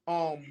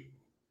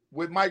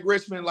 with Mike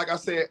Richmond, like I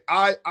said,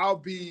 I'll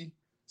be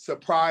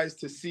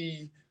surprised to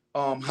see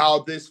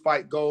how this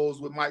fight goes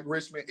with Mike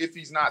Richmond if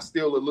he's not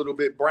still a little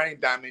bit brain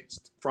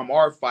damaged from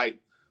our fight.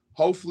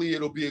 Hopefully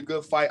it'll be a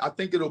good fight. I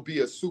think it'll be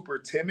a super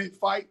timid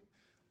fight.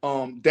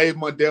 Dave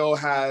Mundell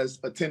has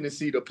a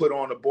tendency to put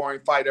on a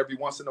boring fight every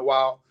once in a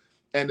while.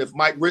 And if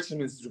Mike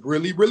Richmond is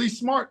really, really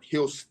smart,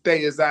 he'll stay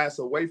his ass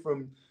away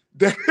from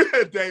Dave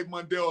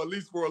Mundell, at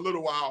least for a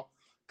little while,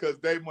 because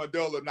Dave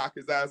Mundell will knock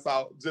his ass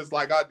out just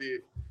like I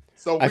did.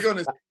 So we're going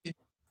to see.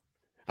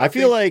 I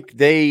feel like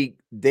they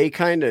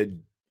kind of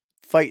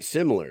fight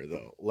similar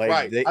though.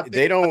 Like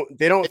they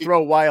don't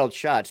throw wild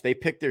shots. They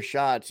pick their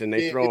shots and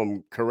they throw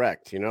them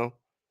correct, you know?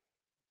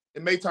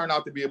 It may turn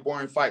out to be a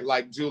boring fight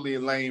like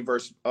Julian Lane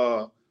versus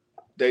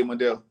Dave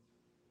Mundell.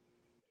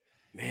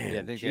 Man,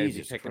 yeah, they're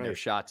picking their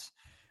shots.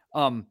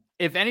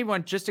 If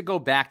anyone, just to go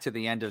back to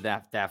the end of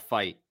that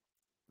fight,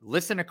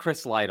 listen to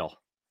Chris Lytle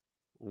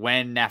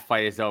when that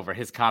fight is over,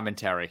 his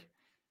commentary.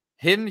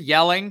 Him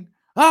yelling,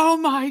 oh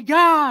my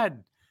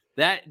God.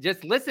 That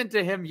just listen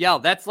to him yell.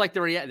 That's like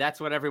that's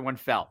what everyone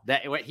felt.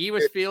 That what he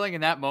was feeling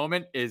in that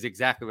moment is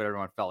exactly what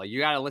everyone felt. Like, you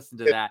got to listen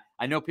to that.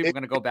 I know people are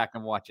going to go back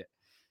and watch it.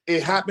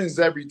 It happens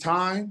every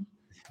time.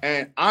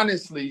 And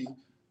honestly,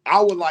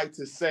 I would like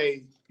to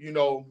say,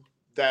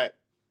 that,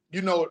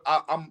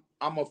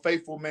 I'm a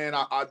faithful man.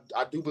 I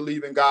do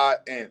believe in God.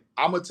 And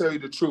I'm going to tell you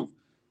the truth.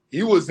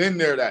 He was in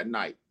there that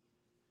night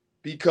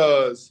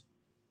because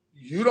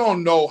you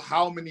don't know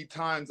how many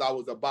times I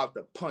was about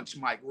to punch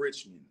Mike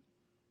Richmond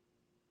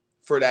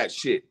for that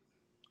shit.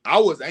 I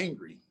was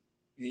angry.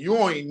 You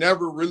ain't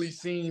never really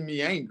seen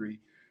me angry.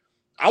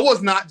 I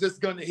was not just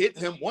going to hit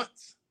him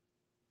once.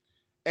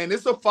 And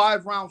it's a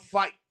 5-round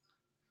fight.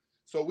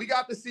 So we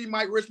got to see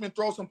Mike Richmond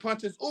throw some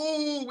punches.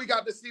 Ooh, we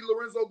got to see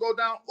Lorenzo go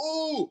down.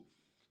 Ooh.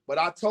 But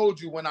I told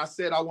you when I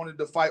said I wanted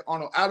to fight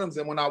Arnold Adams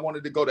and when I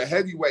wanted to go to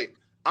heavyweight,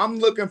 I'm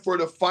looking for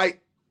the fight,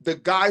 the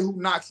guy who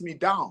knocks me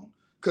down,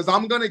 because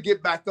I'm going to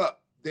get back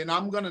up. Then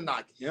I'm going to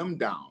knock him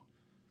down.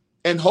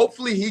 And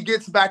hopefully he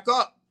gets back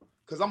up,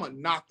 because I'm going to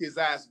knock his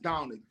ass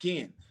down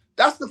again.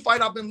 That's the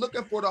fight I've been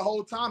looking for the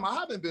whole time. I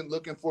haven't been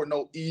looking for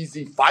no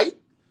easy fight.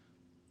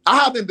 I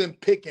haven't been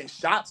picking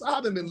shots. I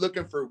haven't been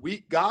looking for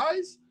weak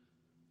guys.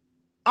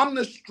 I'm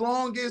the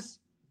strongest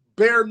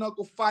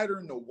bare-knuckle fighter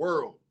in the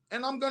world,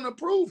 and I'm going to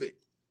prove it.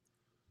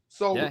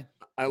 So, yeah.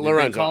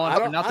 Lorenzo, I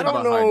don't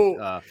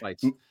know.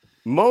 Fights.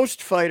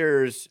 Most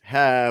fighters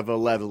have a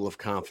level of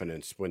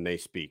confidence when they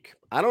speak.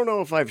 I don't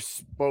know if I've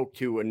spoke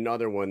to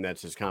another one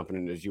that's as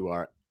confident as you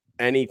are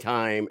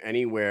anytime,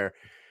 anywhere.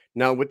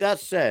 Now, with that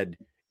said,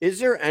 is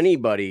there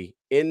anybody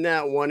in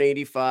that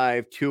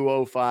 185,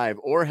 205,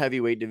 or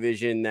heavyweight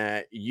division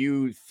that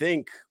you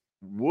think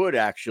would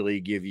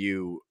actually give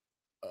you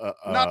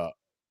Not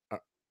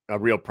a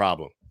real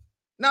problem?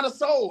 not a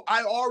soul.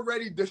 I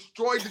already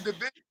destroyed the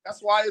division.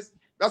 That's why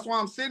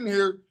I'm sitting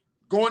here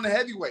going to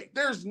heavyweight.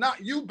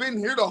 You've been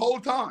here the whole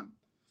time.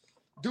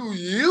 Do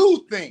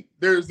you think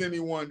there's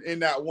anyone in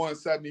that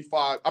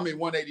 185,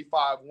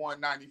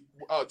 190,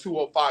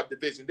 205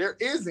 division? There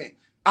isn't.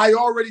 I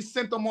already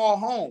sent them all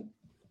home.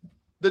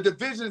 The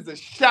divisions are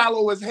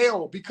shallow as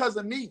hell because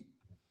of me.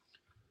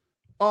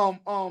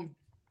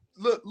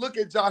 Look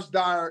at Josh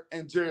Dyer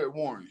and Jared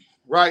Warren,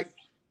 right?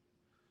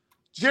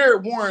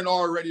 Jared Warren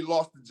already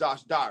lost to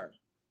Josh Dyer.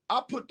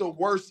 I put the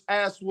worst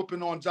ass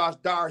whooping on Josh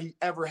Dyer he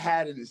ever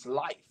had in his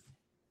life.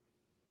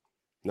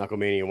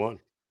 Knucklemania 1.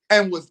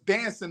 And was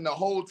dancing the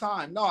whole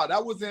time. No,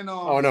 that was in that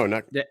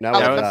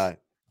was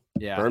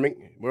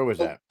Birmingham. Where was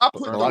that? I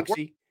put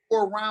Biloxi? the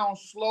 4-round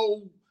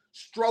slow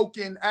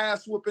stroking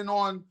ass whooping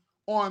on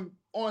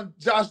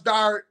Josh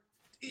Dyer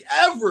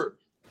ever.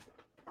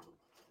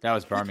 That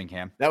was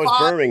Birmingham. That was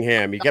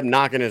Birmingham. He kept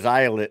knocking his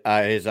eyelid,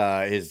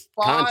 his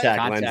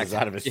contact lenses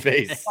out of his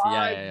face.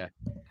 Yeah.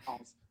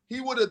 He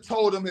would have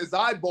told him his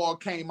eyeball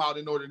came out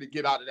in order to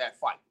get out of that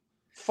fight.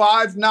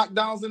 5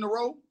 knockdowns in a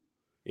row.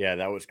 Yeah,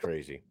 that was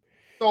crazy.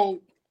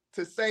 So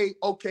to say,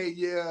 okay,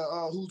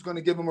 who's going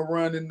to give him a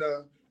run in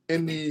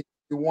the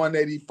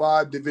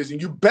 185 division?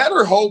 You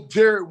better hope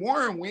Jared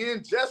Warren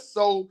wins just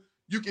so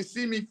you can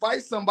see me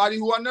fight somebody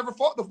who I never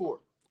fought before.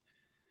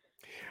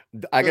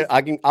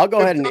 I'll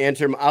go ahead and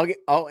answer.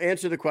 I'll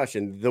answer the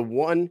question. The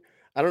one,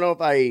 I don't know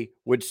if I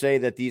would say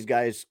that these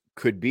guys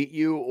could beat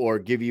you or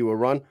give you a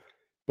run,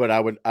 but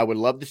I would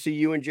love to see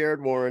you and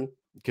Jared Warren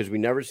because we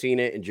never seen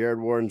it, and Jared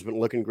Warren's been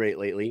looking great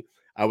lately.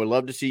 I would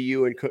love to see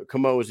you and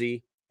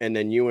Kamosi, and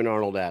then you and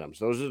Arnold Adams.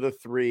 Those are the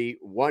 3.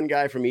 One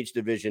guy from each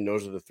division.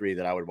 Those are the 3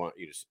 that I would want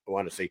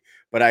to see.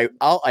 But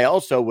I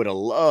also would have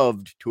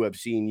loved to have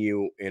seen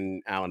you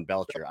and Alan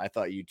Belcher. I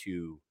thought you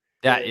two.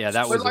 That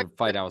was a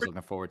fight I was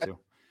looking forward to.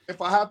 If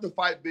I have to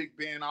fight Big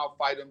Ben, I'll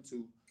fight him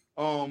too.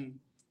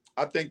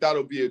 I think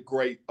that'll be a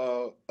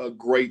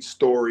great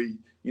story.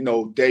 You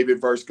know,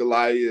 David versus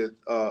Goliath,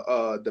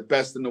 the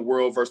best in the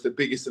world versus the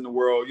biggest in the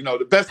world. You know,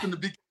 the best in the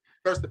BKFC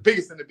versus the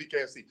biggest in the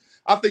BKFC.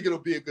 I think it'll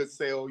be a good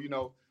sale. You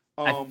know,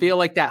 I feel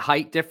like that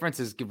height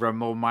difference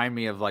remind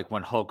me of like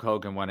when Hulk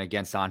Hogan went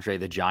against Andre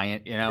the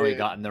Giant. You know, he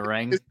got in the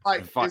ring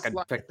and fucking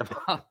picked them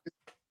up.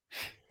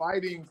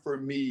 Fighting for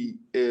me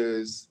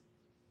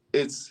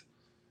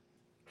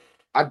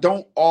I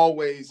don't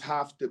always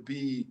have to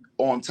be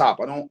on top.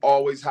 I don't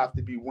always have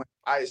to be winning.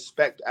 I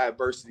expect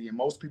adversity, and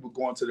most people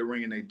go into the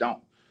ring and they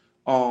don't.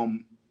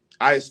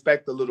 I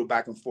expect a little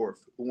back and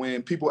forth.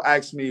 When people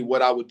ask me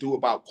what I would do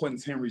about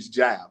Quentin Henry's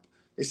jab,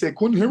 they said,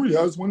 Quentin Henry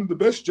has one of the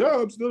best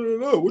jabs.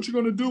 What you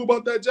going to do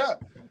about that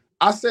jab?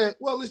 I said,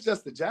 well, it's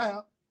just a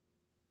jab.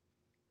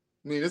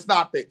 I mean, it's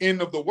not the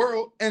end of the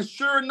world. And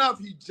sure enough,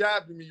 he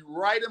jabbed me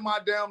right in my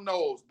damn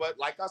nose. But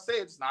like I said,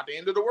 it's not the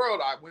end of the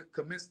world. I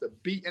commenced to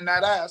beating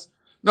that ass.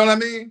 Know what I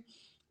mean?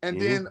 And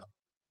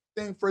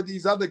then for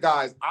these other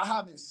guys, I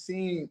haven't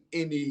seen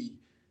any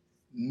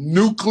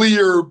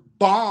nuclear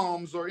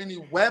bombs or any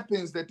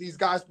weapons that these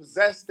guys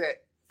possess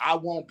that I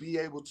won't be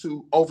able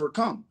to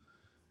overcome.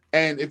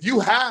 And if you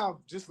have,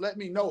 just let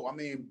me know. I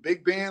mean,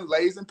 Big Ben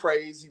lays and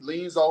prays. He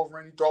leans over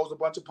and he throws a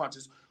bunch of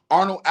punches.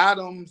 Arnold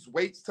Adams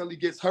waits till he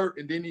gets hurt,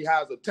 and then he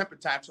has a temper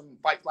tantrum and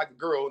fights like a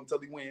girl until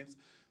he wins.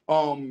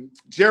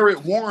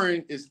 Jared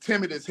Warren is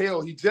timid as hell.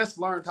 He just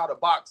learned how to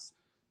box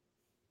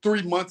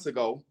 3 months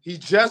ago. He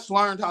just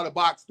learned how to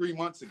box 3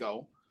 months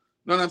ago.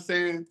 Know what I'm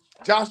saying?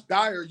 Josh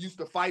Dyer used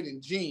to fight in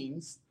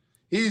jeans.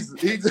 He's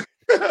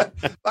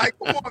like,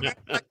 come on, man.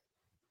 Like,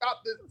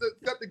 stop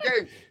the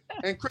game.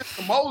 And Chris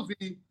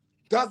Kamosi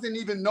doesn't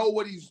even know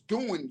what he's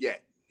doing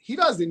yet. He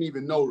doesn't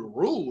even know the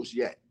rules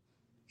yet.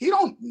 He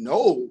don't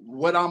know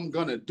what I'm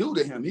going to do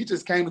to him. He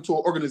just came into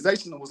an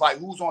organization and was like,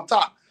 who's on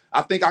top?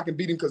 I think I can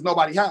beat him because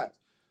nobody has.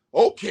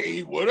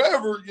 Okay,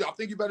 whatever. I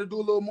think you better do a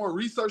little more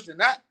research than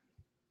that.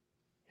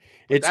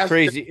 It's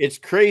crazy. It's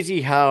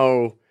crazy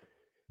how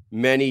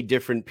many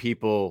different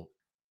people,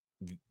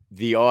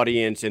 the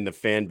audience and the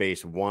fan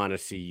base, want to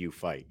see you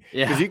fight.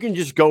 Because you can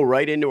just go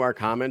right into our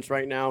comments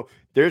right now.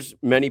 There's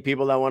many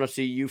people that want to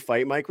see you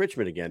fight Mike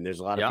Richmond again. There's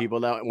a lot of people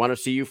that want to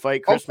see you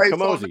fight Chris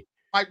Kamosi.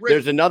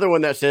 There's another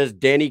one that says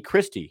Danny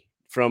Christie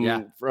from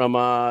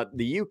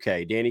the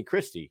UK, Danny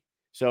Christie.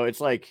 So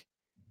it's like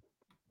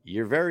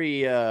you're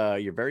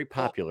very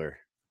popular,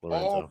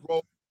 Lorenzo. All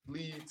roads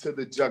lead to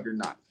the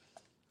Juggernaut.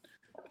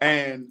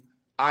 And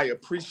I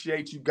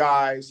appreciate you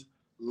guys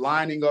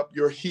lining up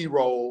your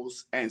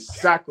heroes and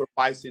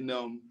sacrificing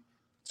them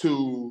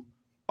to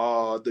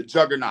the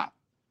Juggernaut.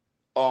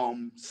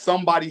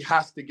 Somebody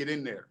has to get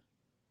in there.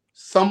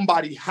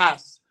 Somebody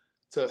has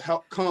to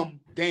help come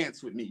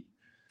dance with me.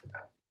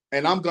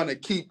 And I'm going to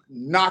keep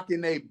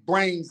knocking their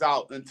brains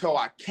out until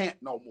I can't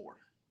no more.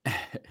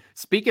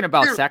 Speaking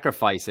about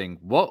sacrificing,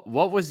 what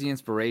was the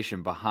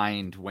inspiration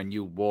behind when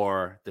you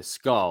wore the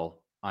skull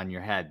on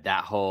your head?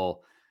 That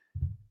whole,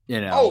 You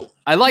know,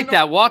 I like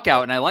that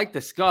walkout and I like the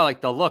skull, I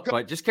like the look,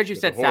 but just because you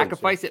said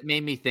sacrifice, it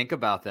made me think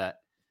about that.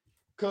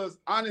 Because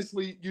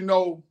honestly,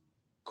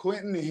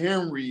 Quentin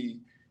Henry,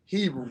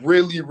 he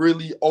really,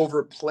 really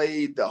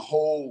overplayed the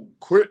whole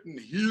Quentin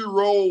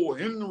Hero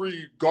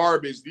Henry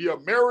garbage, the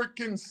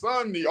American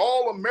son, the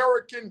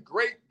all-American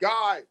great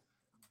guy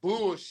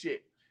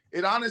bullshit.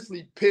 It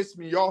honestly pissed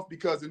me off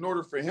because in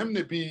order for him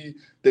to be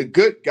the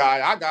good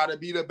guy, I got to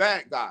be the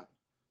bad guy.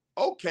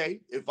 Okay,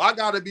 if I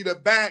got to be the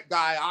bad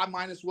guy, I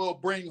might as well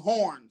bring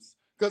horns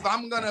because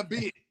I'm going to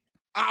be it.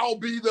 I'll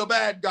be the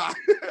bad guy.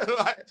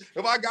 Like,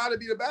 if I got to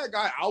be the bad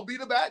guy, I'll be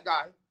the bad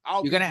guy.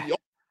 I'll be the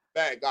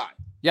bad guy.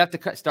 You have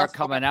to start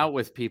coming out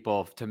with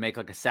people to make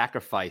like a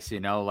sacrifice,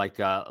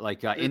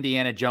 like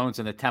Indiana Jones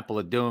in the Temple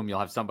of Doom. You'll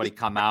have somebody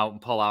come out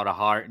and pull out a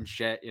heart and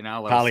shit, a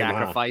little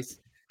sacrifice.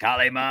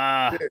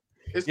 Kalima.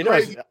 It's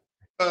crazy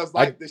because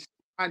the shit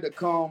kind of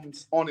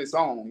comes on its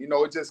own.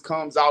 It just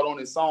comes out on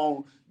its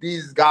own.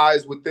 These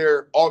guys with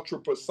their ultra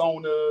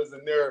personas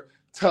and their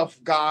tough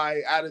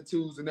guy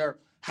attitudes and their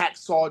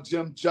Hacksaw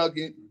Jim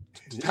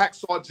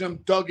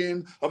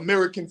Duggan,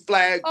 American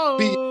flag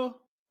beat. You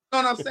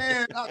know what I'm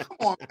saying? Come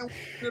on, man.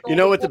 You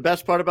know what the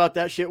best part about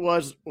that shit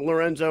was,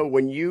 Lorenzo?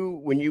 When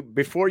you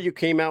before you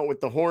came out with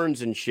the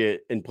horns and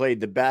shit and played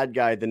the bad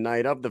guy the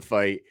night of the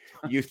fight,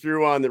 you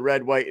threw on the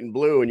red, white, and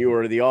blue, and you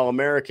were the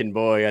all-American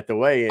boy at the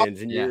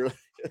weigh-ins, and you were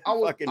I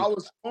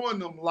was showing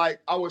them like,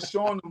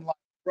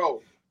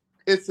 bro,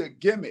 it's a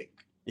gimmick.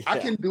 Yeah. I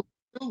can do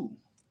it too.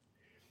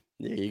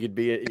 Yeah, you could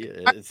be.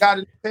 I got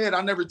in his head.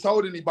 I never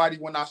told anybody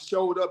when I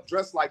showed up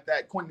dressed like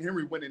that. Quentin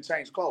Henry went and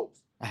changed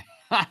clothes.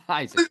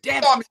 I said,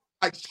 damn it.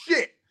 Like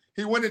shit.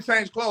 He went and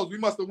changed clothes. We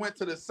must have went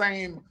to the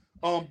same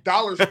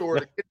dollar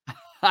store.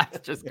 I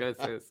was just gonna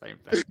say the same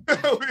thing.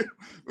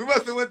 we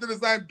must have went to the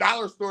same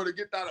dollar store to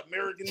get that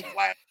American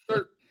flag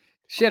shirt.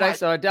 Shit, I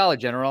saw a Dollar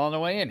General on the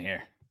way in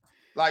here.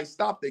 Like,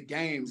 stop the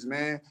games,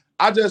 man.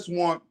 I just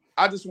want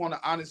an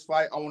honest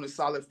fight. I want a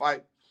solid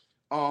fight.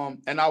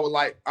 And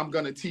I'm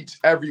gonna teach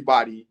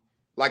everybody,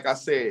 like I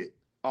said,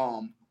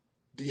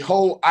 the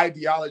whole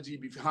ideology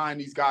behind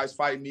these guys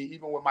fighting me,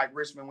 even with Mike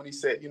Richmond, when he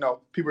said,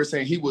 people are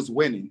saying he was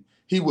winning.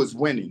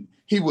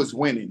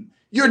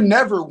 You're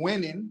never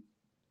winning.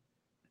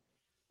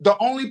 The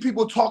only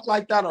people talk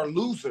like that are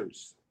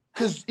losers.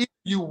 Because either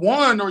you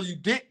won or you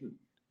didn't.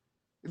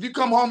 If you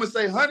come home and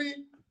say, honey,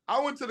 I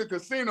went to the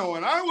casino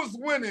and I was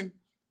winning,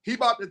 he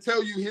about to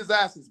tell you his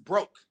ass is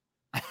broke.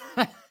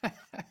 So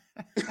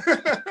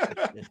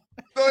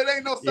it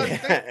ain't no such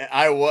thing.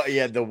 I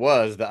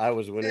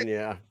was winning,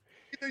 yeah.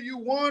 Either you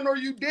won or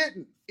you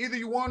didn't.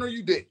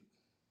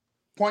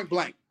 Point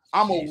blank.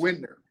 I'm a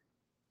winner.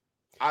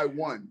 I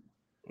won.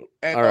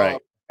 And all right.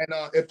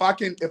 If I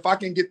can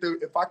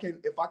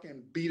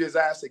beat his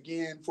ass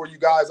again for you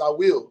guys, I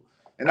will.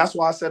 And that's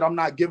why I said I'm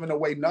not giving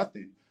away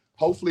nothing.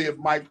 Hopefully, if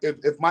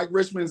Mike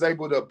Richmond's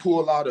able to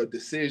pull out a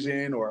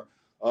decision or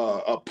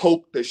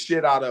poke the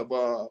shit out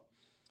of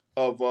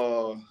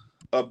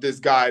this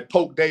guy,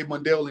 poke Dave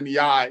Mundell in the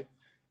eye,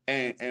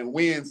 and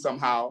win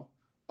somehow,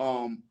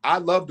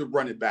 I'd love to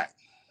run it back.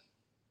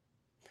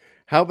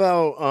 How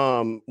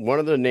about one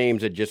of the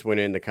names that just went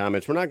in the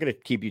comments? We're not going to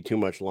keep you too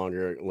much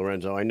longer,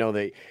 Lorenzo. I know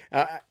that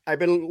I've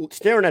been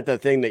staring at the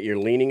thing that you're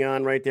leaning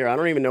on right there. I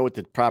don't even know what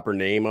the proper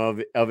name of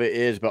it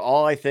is, but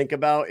all I think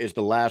about is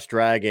The Last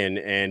Dragon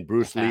and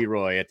Bruce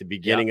Leroy at the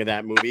beginning of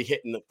that movie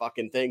hitting the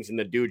fucking things and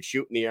the dude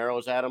shooting the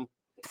arrows at him.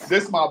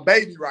 This is my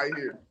baby right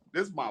here.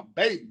 This is my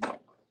baby.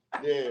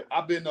 Yeah,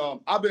 I've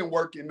been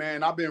working,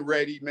 man. I've been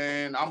ready,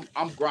 man.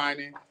 I'm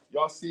grinding.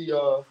 Y'all see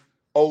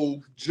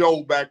old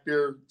Joe back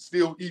there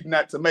still eating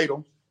that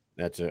tomato.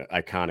 That's an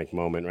iconic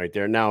moment right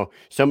there. Now,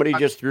 somebody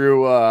just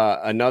threw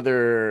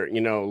another,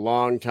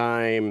 long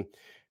time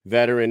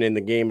veteran in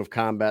the game of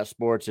combat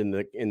sports in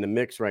the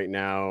mix right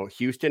now.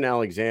 Houston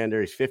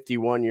Alexander. He's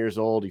 51 years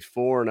old. He's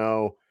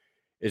 4-0.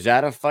 Is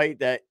that a fight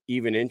that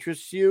even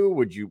interests you?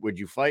 Would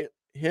you fight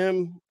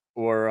him,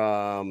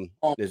 or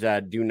does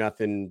that do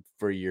nothing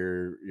for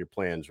your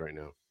plans right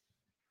now?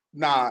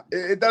 Nah,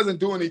 it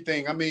doesn't do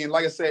anything. I mean,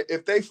 like I said,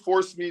 if they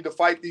force me to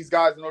fight these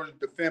guys in order to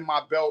defend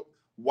my belt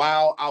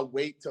while I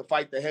wait to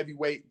fight the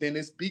heavyweight, then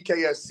it's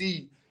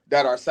BKFC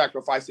that are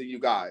sacrificing you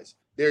guys.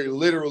 They're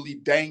literally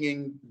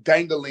dangling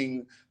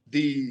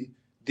the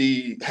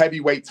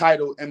heavyweight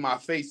title in my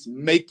face,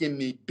 making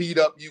me beat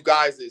up you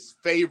guys'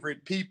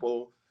 favorite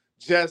people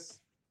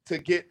just to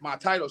get my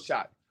title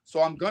shot.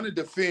 So I'm going to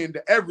defend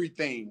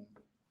everything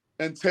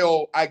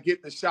until I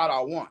get the shot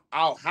I want.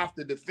 I'll have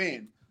to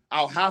defend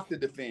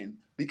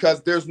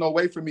because there's no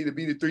way for me to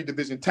be the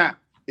 3-division champ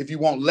if you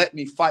won't let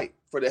me fight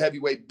for the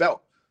heavyweight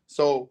belt.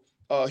 So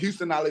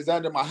Houston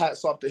Alexander, my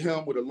hat's off to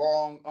him with a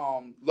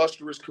long,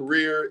 lustrous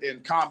career in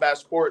combat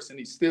sports, and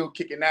he's still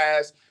kicking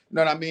ass. You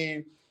know what I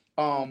mean?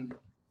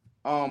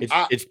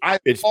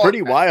 It's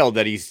pretty wild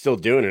that he's still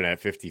doing it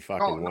at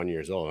 1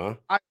 years old, huh?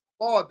 I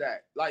applaud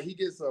that. Like, he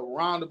gets a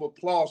round of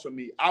applause from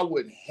me. I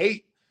would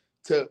hate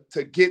to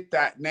get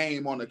that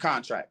name on the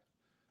contract.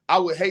 I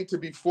would hate to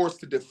be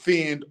forced to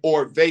defend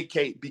or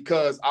vacate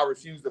because I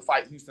refuse to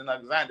fight Houston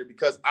Alexander,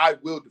 because I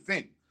will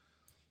defend.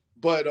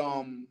 But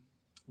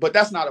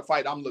that's not a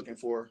fight I'm looking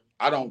for.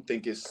 I don't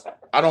think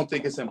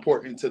it's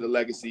important to the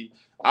legacy.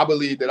 I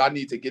believe that I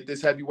need to get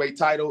this heavyweight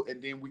title,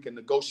 and then we can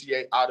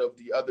negotiate out of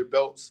the other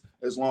belts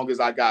as long as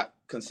I got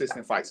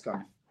consistent fights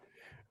coming.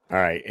 All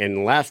right.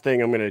 And last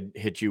thing I'm going to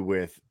hit you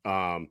with,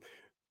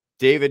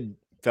 David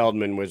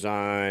Feldman was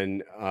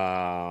on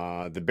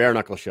the Bare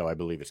Knuckle Show, I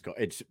believe it's called.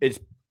 It's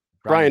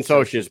Brian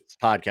Socha's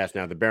podcast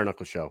now, the Bare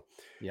Knuckle Show.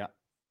 Yeah.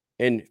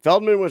 And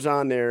Feldman was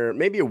on there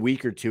maybe a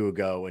week or two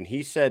ago, and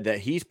he said that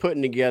he's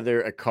putting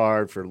together a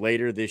card for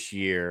later this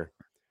year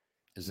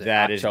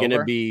that is going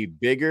to be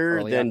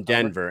bigger than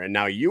Denver. And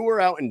now you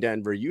were out in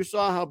Denver. You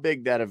saw how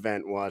big that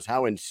event was,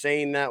 how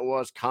insane that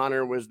was.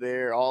 Connor was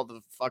there. All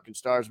the fucking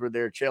stars were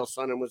there. Chael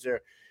Sonnen was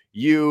there.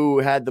 You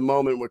had the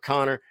moment with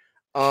Connor.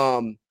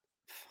 I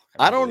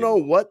don't know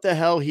what the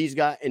hell he's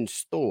got in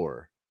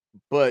store,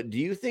 but do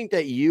you think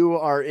that you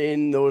are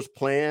in those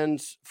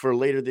plans for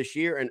later this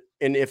year?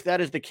 And if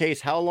that is the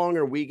case, how long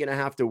are we going to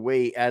have to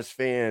wait as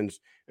fans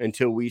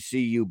until we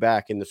see you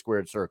back in the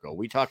squared circle?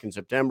 We talking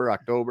September,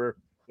 October?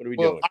 What are we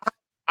doing?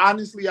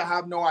 Honestly, I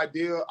have no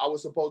idea. I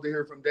was supposed to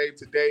hear from Dave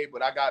today,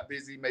 but I got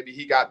busy. Maybe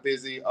he got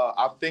busy.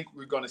 I think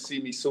we're going to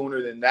see me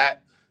sooner than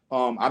that.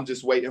 I'm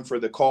just waiting for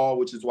the call,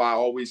 which is why I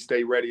always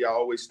stay ready. I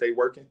always stay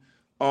working.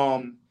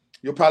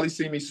 You'll probably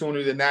see me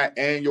sooner than that,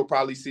 and you'll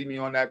probably see me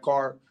on that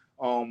card.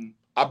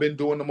 I've been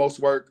doing the most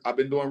work. I've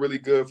been doing really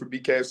good for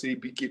BKFC.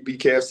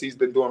 BKFC's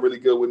been doing really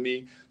good with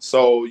me.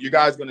 So you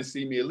guys going to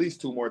see me at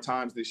least 2 more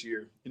times this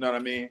year. You know what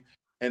I mean?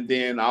 And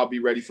then I'll be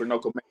ready for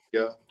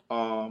Knucklemania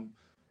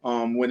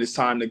when it's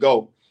time to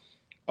go.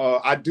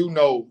 I do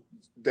know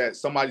that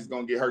somebody's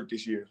going to get hurt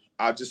this year.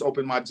 I just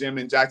opened my gym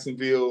in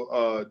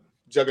Jacksonville,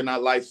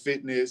 Juggernaut Life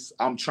Fitness.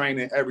 I'm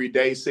training every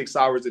day, 6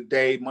 hours a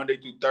day, Monday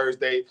through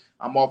Thursday.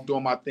 I'm off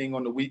doing my thing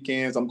on the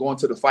weekends. I'm going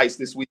to the fights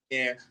this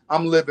weekend.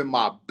 I'm living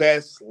my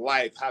best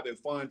life, having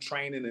fun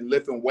training and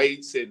lifting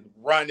weights and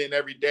running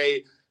every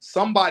day.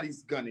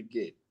 Somebody's going to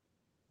get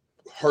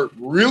hurt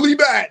really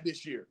bad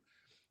this year.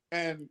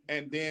 And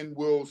then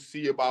we'll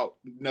see about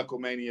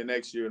Knucklemania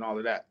next year and all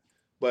of that.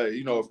 But,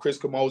 you know, if Chris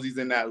Camozzi's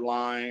in that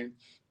line,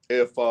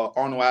 if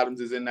Arnold Adams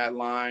is in that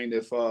line,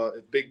 if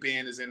Big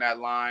Ben is in that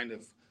line,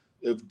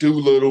 if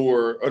Doolittle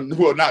or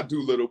well, not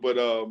Doolittle, but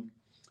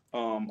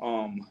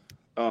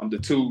the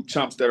 2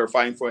 chumps that are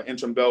fighting for an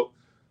interim belt,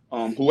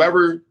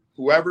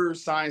 whoever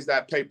signs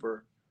that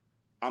paper,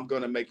 I'm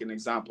going to make an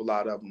example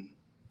out of them.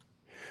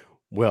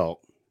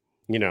 Well,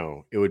 you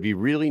know, it would be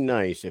really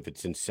nice if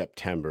it's in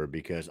September,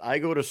 because I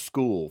go to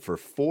school for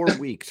 4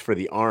 weeks for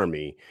the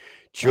Army.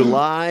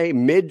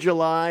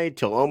 Mid-July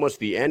till almost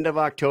the end of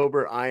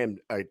October, I am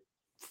a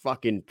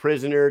fucking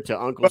prisoner to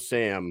Uncle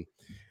Sam.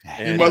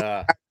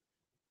 And,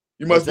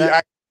 you must be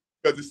acting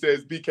because it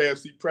says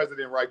BKFC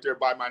president right there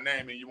by my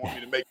name, and you want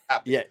me to make it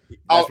happen. Yeah,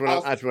 that's what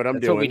I'm doing.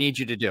 That's what we need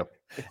you to do.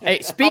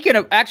 Hey, speaking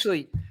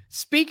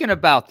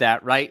about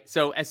that, right?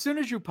 So as soon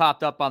as you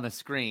popped up on the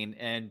screen,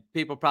 and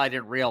people probably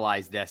didn't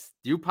realize this,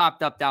 you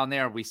popped up down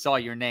there, we saw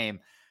your name.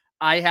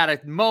 I had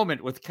a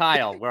moment with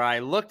Kyle where I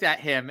looked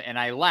at him and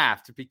I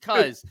laughed,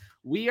 because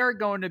we are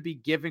going to be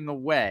giving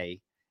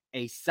away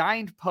a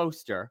signed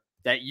poster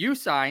that you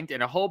signed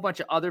and a whole bunch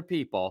of other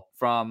people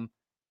from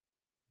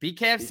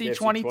BKFC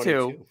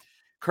 22,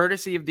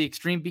 courtesy of the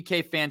Extreme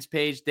BK fans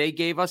page. They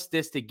gave us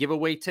this to give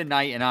away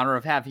tonight in honor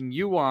of having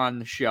you on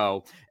the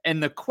show.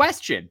 And the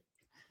question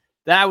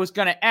that I was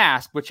going to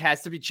ask, which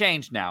has to be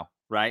changed now,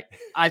 right?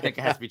 I think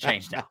it has to be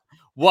changed now,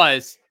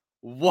 was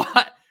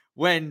what,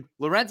 when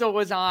Lorenzo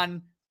was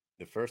on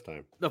the first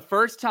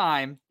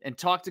time and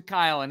talked to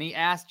Kyle, and he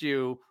asked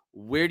you,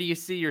 where do you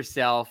see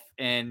yourself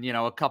in, you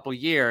know, a couple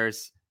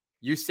years?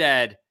 You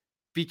said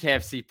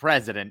BKFC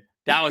president.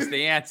 That was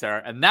the answer.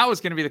 And that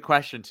was going to be the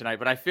question tonight.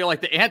 But I feel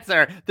like the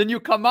answer, then you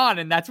come on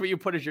and that's what you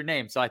put as your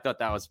name. So I thought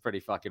that was pretty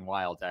fucking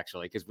wild,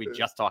 actually, because we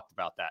just talked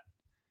about that.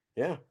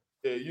 Yeah.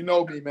 Yeah, you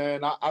know me,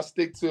 man. I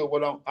stick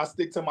to I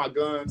stick to my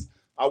guns.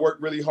 I work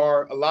really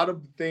hard. A lot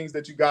of the things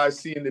that you guys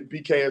see in the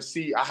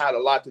BKFC, I had a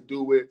lot to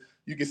do with.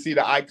 You can see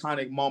the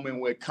iconic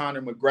moment with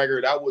Conor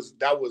McGregor. That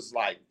was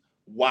like,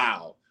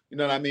 wow. You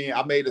know what I mean?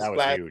 I made a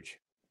splash. Huge.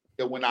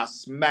 When I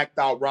smacked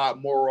out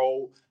Rod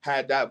Morrow,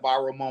 had that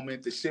viral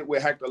moment, the shit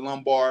with Hector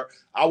Lombard.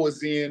 I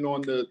was in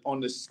on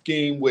the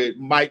scheme with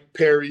Mike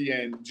Perry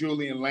and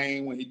Julian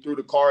Lane when he threw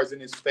the cards in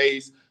his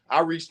face.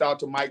 I reached out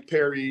to Mike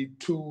Perry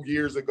 2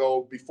 years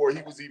ago before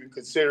he was even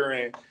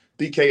considering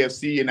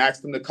BKFC and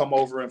asked him to come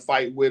over and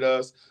fight with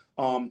us.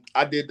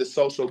 I did the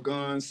social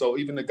guns. So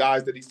even the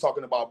guys that he's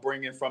talking about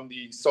bringing from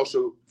the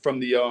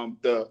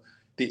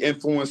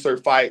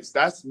influencer fights,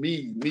 that's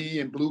me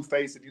and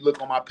Blueface. If you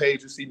look on my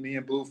page, you see me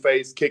and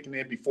Blueface kicking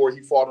in before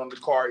he fought on the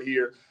card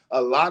here.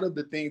 A lot of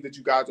the things that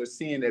you guys are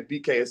seeing at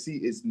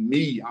BKFC is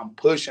me. I'm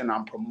pushing,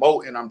 I'm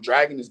promoting, I'm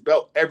dragging this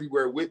belt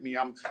everywhere with me.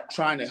 I'm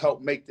trying to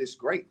help make this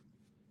great.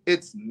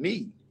 It's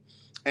me.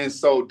 And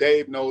so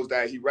Dave knows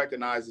that, he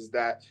recognizes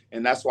that.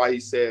 And that's why he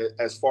said,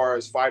 as far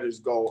as fighters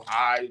go,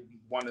 I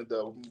one of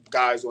the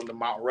guys on the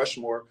Mount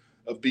Rushmore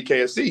of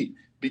BKFC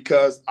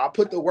because I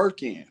put the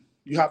work in.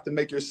 You have to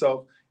make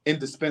yourself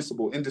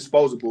indispensable,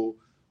 indisposable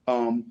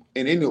in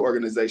any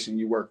organization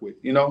you work with,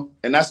 you know?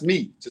 And that's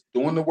me, just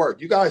doing the work.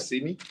 You guys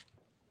see me.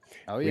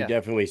 Oh, yeah. We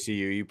definitely see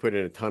you. You put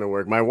in a ton of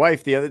work. My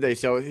wife the other day,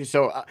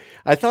 so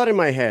I thought in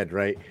my head,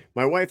 right?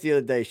 My wife the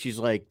other day, she's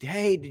like,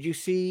 "Hey, did you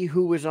see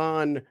who was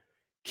on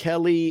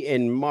Kelly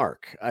and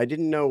Mark?" I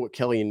didn't know what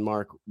Kelly and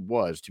Mark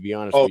was, to be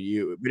honest Oh, with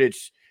you, but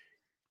it's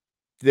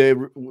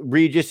the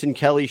Regis and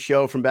Kelly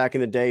show from back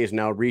in the day is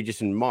now Regis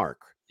and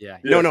Mark. Yeah.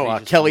 No,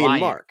 Kelly and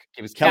Mark.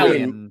 It was Kelly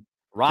Kelly and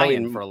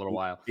Ryan and- for a little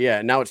while.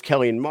 Yeah, now it's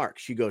Kelly and Mark.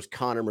 She goes,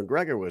 Conor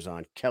McGregor was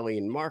on Kelly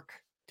and Mark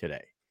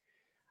today.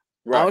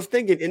 right. I was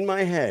thinking in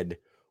my head,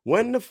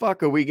 when the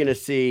fuck are we going to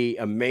see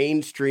a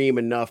mainstream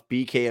enough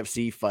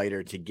BKFC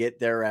fighter to get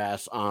their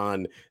ass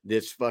on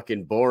this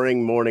fucking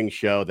boring morning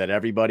show that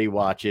everybody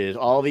watches?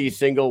 All these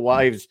single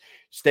wives,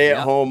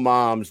 stay-at-home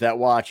moms that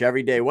watch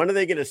every day. When are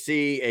they going to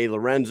see a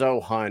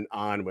Lorenzo Hunt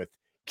on with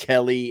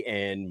Kelly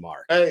and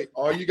Mark? Hey,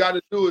 all you got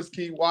to do is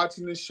keep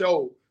watching the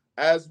show.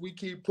 As we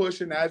keep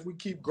pushing, as we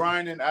keep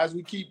grinding, as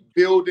we keep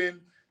building,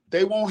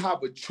 they won't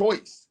have a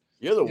choice.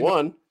 You're the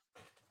one.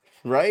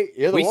 Right?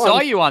 You're the We one. saw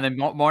you on the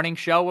morning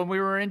show when we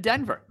were in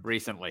Denver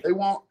recently. They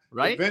won't,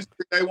 right?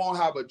 Eventually, they won't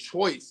have a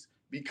choice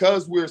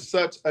because we're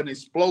such an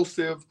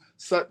explosive,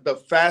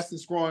 the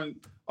fastest growing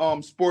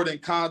sport in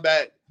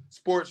combat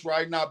sports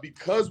right now.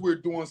 Because we're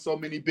doing so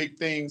many big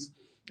things,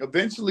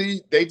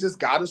 eventually they just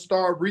got to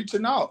start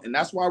reaching out, and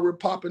that's why we're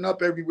popping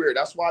up everywhere.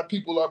 That's why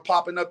people are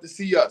popping up to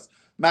see us.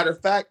 Matter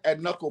of fact, at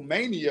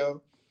Knucklemania,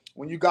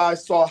 when you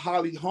guys saw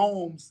Holly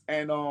Holmes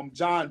and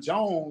John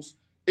Jones,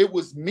 it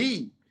was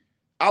me.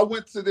 I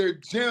went to their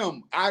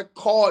gym. I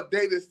called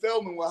David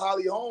Feldman with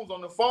Holly Holmes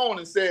on the phone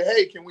and said,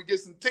 "Hey, can we get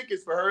some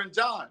tickets for her and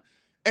John?"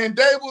 And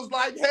Dave was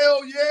like,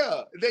 "Hell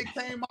yeah." They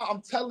came out.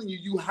 I'm telling you,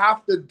 you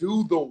have to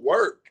do the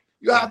work.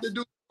 You have to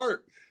do the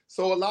work.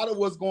 So a lot of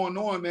what's going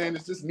on, man,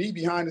 is just me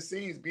behind the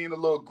scenes being a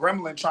little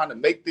gremlin trying to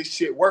make this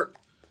shit work.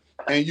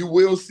 And you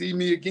will see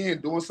me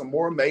again doing some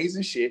more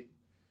amazing shit,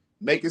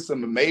 making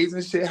some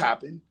amazing shit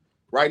happen.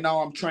 Right now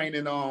I'm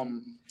training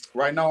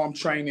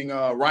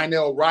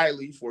Rynell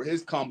Riley for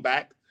his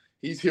comeback.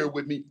 He's here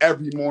with me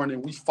every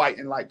morning. We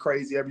fighting like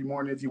crazy every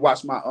morning. If you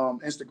watch my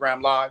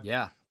Instagram live,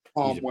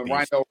 when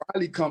Rynell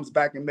Riley comes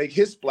back and make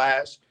his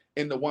splash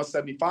in the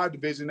 175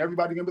 division,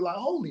 everybody gonna be like,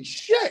 "Holy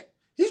shit,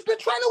 he's been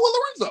training with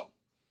Lorenzo."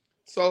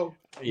 So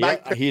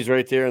yeah, he's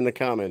right there in the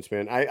comments,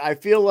 man. I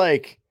feel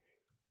like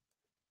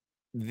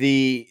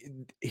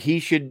he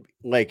should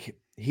like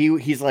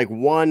he's like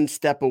one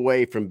step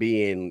away from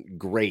being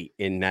great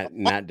in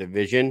that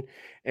division.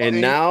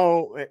 And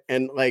now,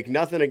 and like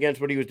nothing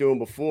against what he was doing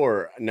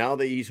before. Now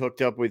that he's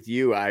hooked up with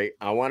you, I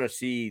want to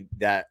see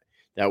that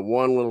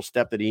one little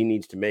step that he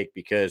needs to make,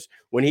 because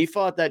when he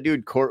fought that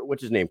dude,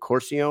 what's his name?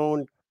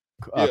 Corson?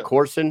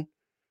 Corson.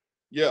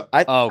 Yeah.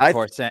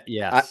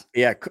 Yes.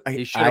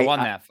 He should have won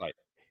that fight.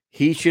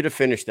 He should have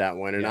finished that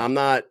one. And I'm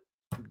not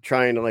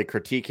trying to like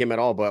critique him at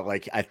all, but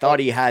like I thought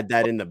he had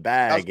that in the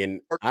bag,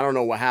 and I don't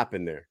know what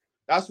happened there.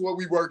 That's what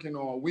we working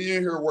on. We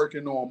in here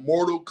working on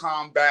Mortal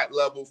Kombat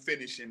level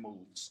finishing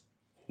moves.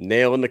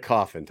 Nail in the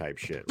coffin type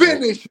shit.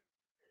 Finish.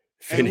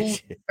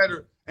 Right?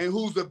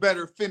 Who's a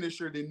better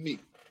finisher than me?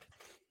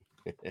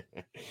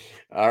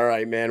 All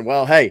right, man.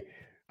 Well, hey,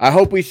 I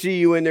hope we see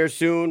you in there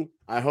soon.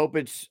 I hope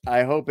it's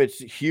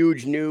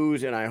huge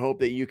news, and I hope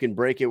that you can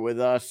break it with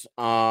us.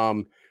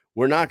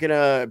 We're not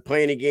gonna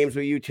play any games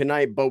with you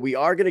tonight, but we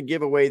are gonna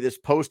give away this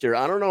poster.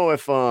 I don't know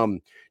if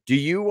do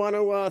you want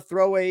to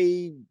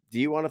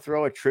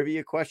throw a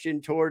trivia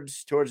question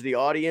towards the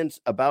audience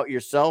about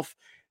yourself?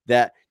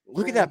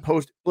 Look at that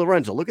post,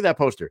 Lorenzo. Look at that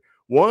poster.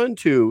 1,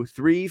 2,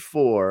 3,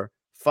 4,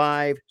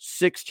 5,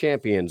 6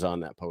 champions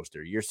on that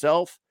poster.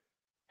 Yourself,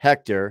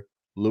 Hector,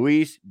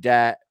 Luis,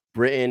 Dat,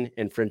 Britton,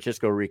 and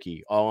Francisco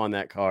Ricci, all on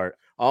that card,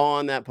 all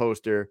on that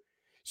poster.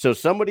 So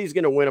somebody's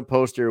gonna win a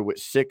poster with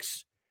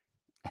 6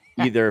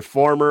 either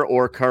former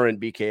or current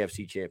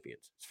BKFC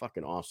champions. It's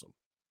fucking awesome.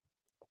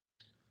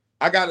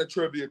 I got a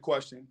trivia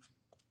question.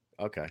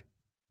 Okay.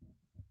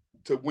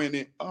 To win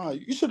it.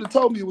 You should have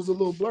told me it was a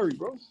little blurry,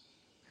 bro.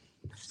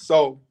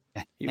 So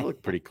you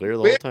look pretty clear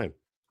the whole time.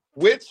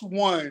 Which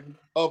one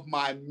of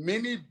my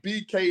many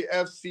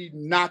BKFC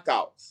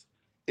knockouts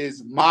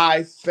is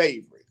my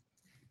favorite?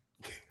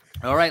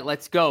 All right,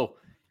 let's go.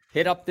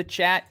 Hit up the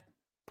chat.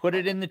 Put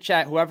it in the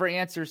chat. Whoever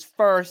answers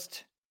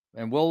first,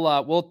 and we'll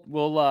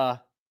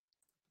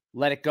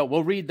let it go.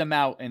 We'll read them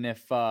out, and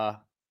if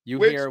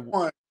Which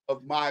one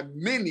of my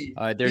many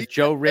there's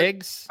Joe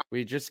Riggs.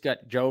 We just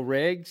got Joe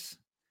Riggs.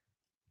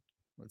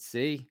 Let's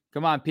see.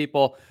 Come on,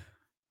 people.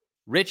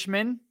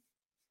 Richmond.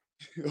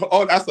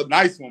 Oh, that's a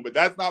nice one, but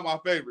that's not my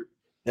favorite.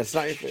 That's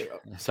not your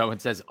favorite. Someone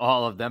says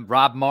all of them.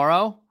 Rob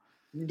Morrow.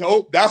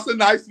 Nope, that's a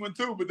nice one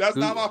too, but that's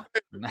not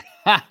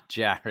my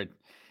favorite.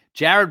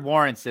 Jared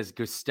Warren says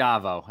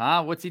Gustavo.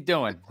 Huh? What's he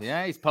doing?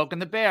 Yeah, he's poking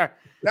the bear.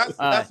 That's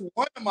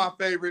one of my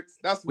favorites.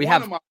 We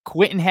have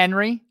Quentin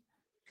Henry.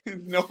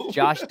 No.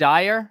 Josh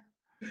Dyer.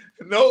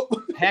 Nope.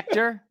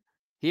 Hector.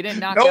 He didn't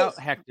knock Nope. out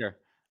Hector.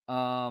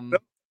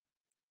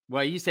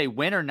 Well, you say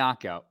win or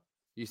knockout?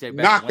 You say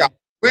best Knockout.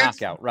 win?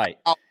 Knockout, right.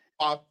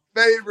 My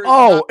favorite.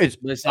 Oh, it's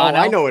Lozano. Oh,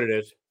 I know what it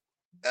is.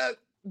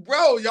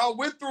 Bro, y'all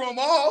went through them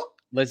all.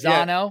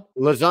 Lozano.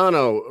 Yeah.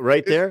 Lozano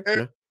right there.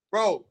 Eric,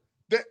 bro,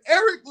 the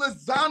Eric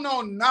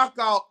Lozano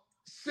knockout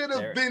should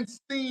have been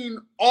seen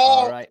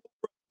all over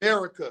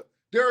America.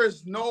 There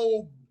is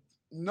no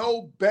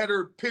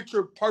better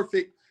picture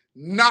perfect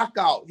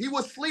knockout. He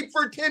was asleep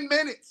for 10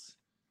 minutes.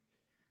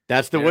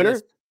 That's the winner.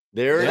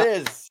 There it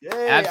is.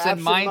 Yay,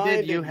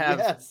 absent-minded. You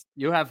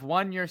have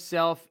won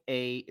yourself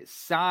a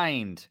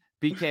signed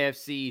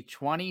BKFC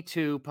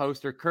 22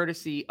 poster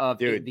courtesy of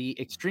the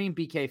Extreme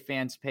BK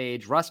fans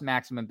page. Russ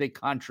Maximum, Big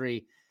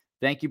Country.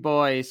 Thank you,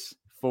 boys,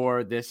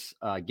 for this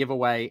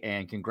giveaway,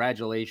 and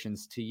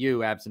congratulations to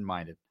you,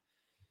 absent-minded.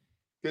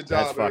 Good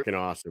job. That's fucking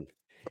awesome.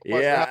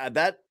 Yeah,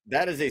 that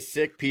is a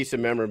sick piece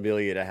of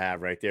memorabilia to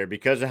have right there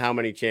because of how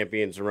many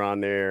champions are on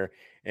there.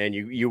 And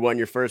you won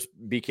your first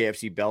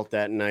BKFC belt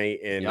that night,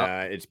 and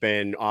it's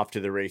been off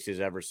to the races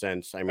ever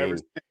since. I mean,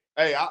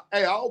 I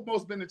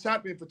almost been the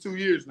champion for 2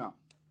 years now.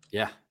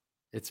 Yeah,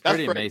 it's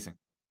pretty amazing.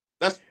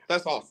 That's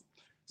awesome.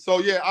 So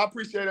yeah, I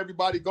appreciate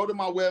everybody. Go to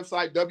my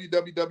website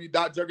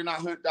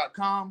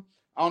www.juggernauthunt.com.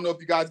 I don't know if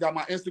you guys got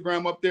my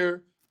Instagram up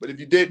there, but if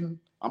you didn't,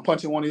 I'm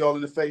punching one of y'all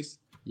in the face.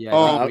 Yeah,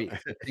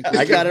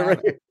 I got it right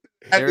here.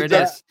 There it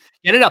is.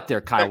 Get it up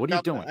there, Kyle. What are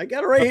you doing? I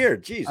got it right here.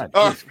 Jeez.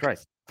 Jesus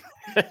Christ.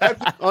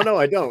 Oh no,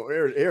 I don't.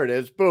 Here it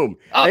is. Boom.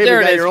 Oh,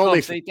 there it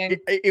is.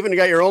 Even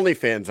got your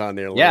OnlyFans on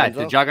there. Yeah, Lorenzo.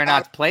 the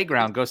Juggernaut's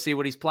playground. Go see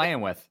what he's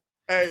playing with.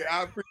 Hey,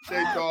 I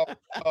appreciate y'all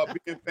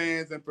being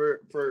fans and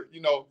for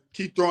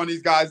keep throwing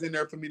these guys in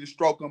there for me to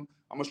stroke them.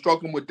 I'm gonna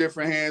stroke them with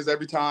different hands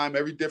every time,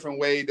 every different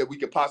way that we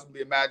could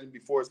possibly imagine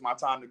before it's my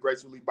time to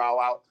gracefully bow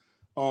out.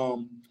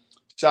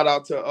 Shout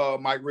out to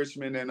Mike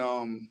Richmond and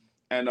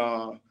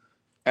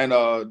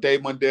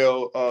Dave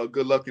Mundell.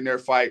 Good luck in their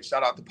fight.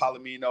 Shout out to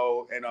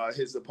Palomino and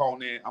his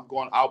opponent.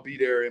 I'll be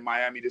there in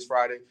Miami this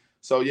Friday.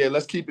 So yeah,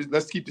 let's keep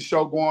the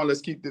show going.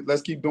 Let's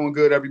keep doing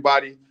good,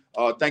 everybody.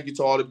 Thank you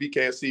to all the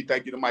BKFC.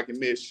 Thank you to Mike and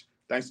Mish.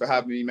 Thanks for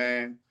having me,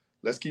 man.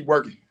 Let's keep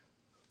working.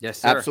 Yes,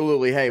 sir.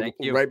 Absolutely. Hey,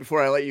 right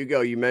before I let you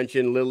go, you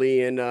mentioned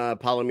Lily and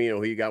Palomino.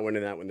 Who you got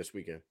winning that one this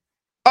weekend?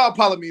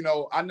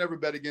 Palomino. I never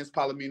bet against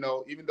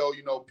Palomino, even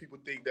though people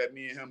think that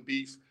me and him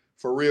beef.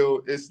 For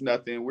real, it's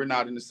nothing. We're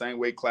not in the same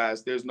weight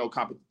class. There's no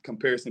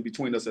comparison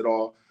between us at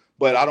all.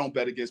 But I don't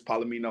bet against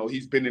Palomino.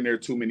 He's been in there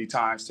too many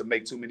times to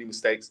make too many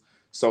mistakes.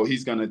 So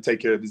he's going to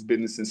take care of his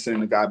business and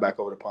send the guy back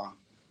over the pond.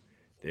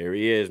 There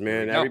he is,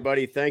 man.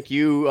 Everybody, thank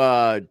you,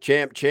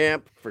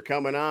 Champ, for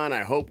coming on.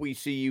 I hope we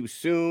see you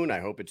soon. I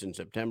hope it's in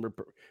September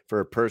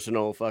for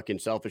personal fucking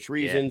selfish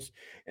reasons.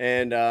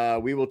 Yeah.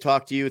 And we will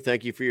talk to you.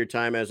 Thank you for your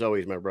time, as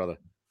always, my brother.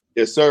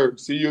 Yes, sir.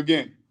 See you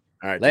again.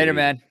 All right. Later,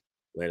 man.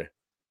 Later.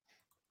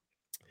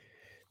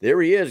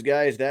 There he is,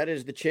 guys. That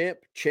is the champ.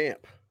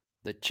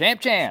 The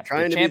champ.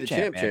 Trying to be the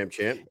champ.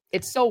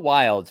 It's so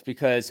wild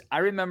because I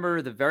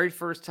remember the very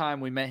first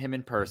time we met him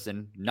in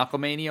person,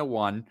 Knucklemania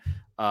 1.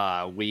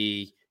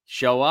 We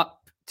show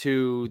up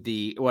to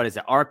the,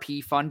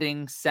 RP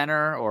Funding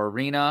Center or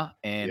Arena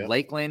in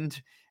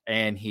Lakeland,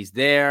 and he's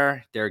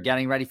there. They're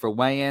getting ready for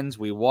weigh-ins.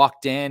 We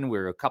walked in. We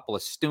were a couple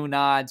of stew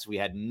nods. We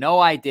had no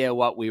idea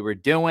what we were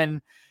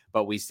doing.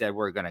 But we said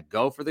we're going to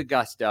go for the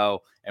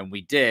gusto, and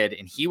we did.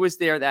 And he was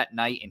there that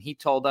night, and he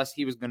told us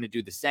he was going to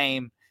do the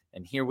same.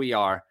 And here we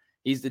are.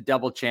 He's the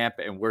double champ,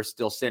 and we're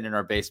still sitting in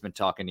our basement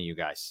talking to you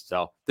guys.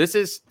 So this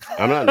is –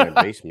 I'm not in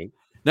my basement.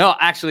 No,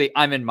 actually,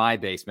 I'm in my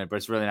basement, but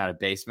it's really not a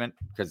basement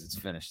because it's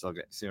finished.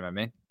 See what I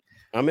mean?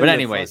 But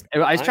anyways,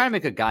 I was trying to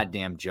make a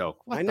goddamn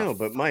joke. I know,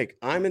 but Mike,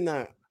 I'm in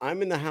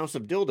the house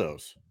of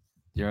dildos.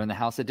 You're in the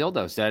house of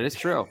dildos. That is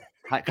true.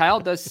 Kyle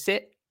does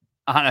sit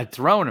on a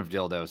throne of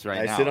dildos now.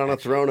 I sit on a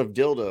throne of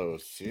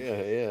dildos.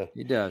 Yeah.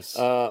 He does.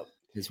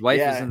 His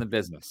wife is in the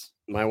business.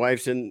 My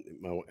wife's in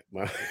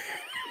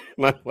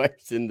my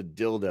wife's in the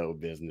dildo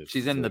business.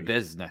 She's in the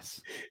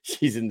business.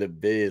 She's in the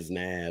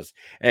business.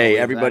 Hey,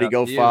 everybody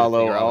go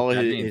follow all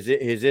his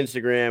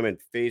Instagram and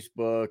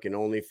Facebook and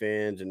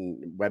OnlyFans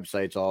and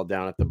websites all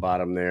down at the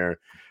bottom there.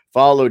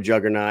 Follow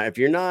Juggernaut.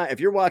 If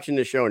you're watching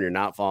the show and you're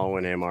not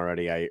following him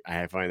already,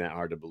 I find that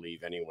hard to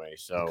believe anyway.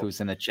 So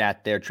who's in the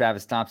chat there?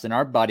 Travis Thompson,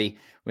 our buddy.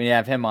 We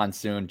have him on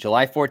soon.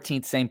 July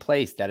 14th, same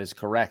place. That is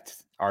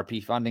correct.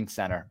 RP Funding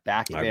Center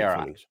back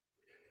there.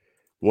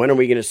 When are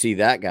we going to see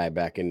that guy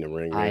back in the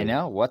ring? I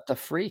know. What the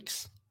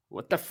freaks?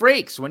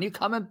 When you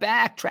coming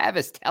back?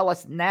 Travis, tell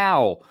us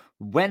now.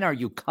 When are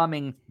you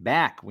coming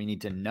back? We need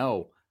to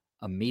know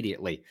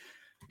immediately.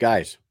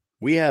 Guys,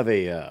 we have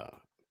a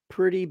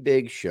pretty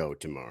big show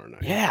tomorrow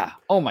night. Yeah.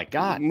 Oh my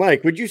God.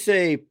 Mike, would you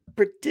say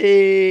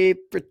pretty big?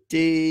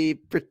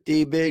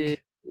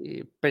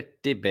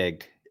 Pretty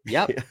big.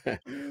 Yep.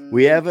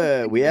 we have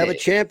a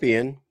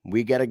champion.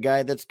 We got a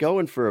guy that's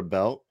going for a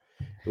belt.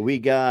 We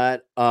got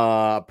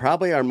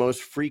probably our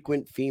most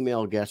frequent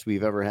female guest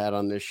we've ever had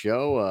on this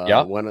show.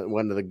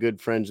 One of the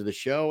good friends of the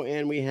show,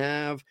 and we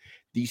have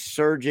the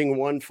surging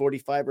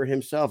 145er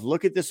himself.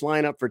 Look at this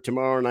lineup for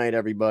tomorrow night,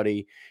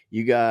 everybody.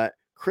 You got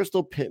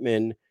Crystal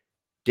Pittman,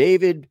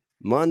 David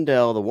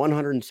Mundell, the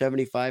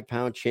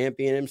 175-pound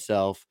champion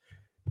himself,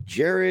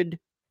 Jared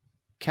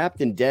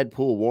Captain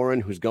Deadpool Warren,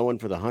 who's going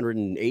for the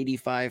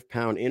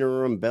 185-pound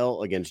interim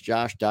belt against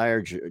Josh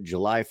Dyer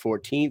July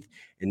 14th.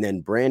 And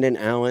then Brandon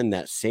Allen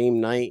that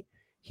same night,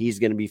 he's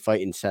going to be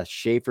fighting Seth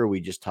Schaefer. We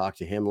just talked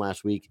to him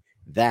last week.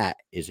 That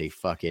is a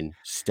fucking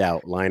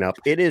stout lineup.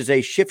 It is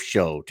a shift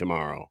show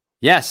tomorrow.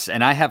 Yes,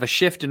 and I have a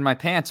shift in my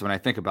pants when I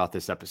think about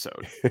this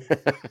episode.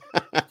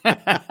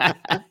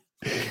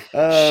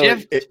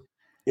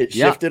 It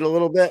shifted a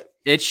little bit.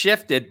 It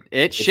shifted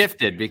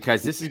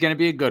because this is going to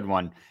be a good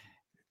one.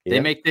 They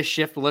make this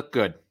shift look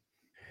good.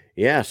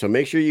 Yeah, so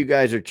make sure you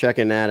guys are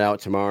checking that out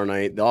tomorrow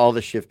night. All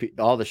the shift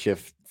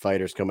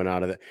fighters coming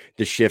out of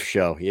the shift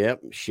show.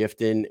 Yep,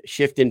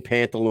 shifting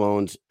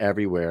pantaloons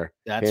everywhere.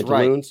 That's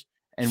pantaloons. Right.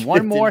 And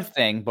one more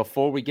thing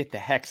before we get the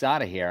hex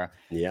out of here.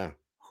 Yeah.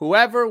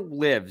 Whoever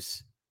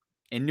lives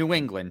in New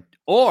England,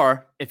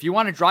 or if you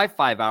want to drive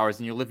 5 hours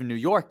and you live in New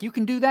York, you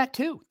can do that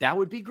too. That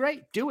would be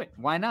great. Do it.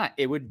 Why not?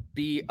 It would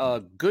be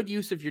a good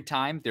use of your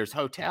time. There's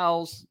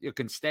hotels. You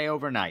can stay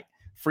overnight.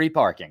 Free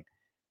parking.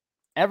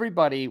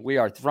 Everybody, we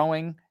are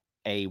throwing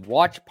a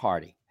watch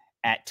party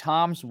at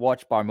Tom's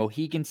Watch Bar,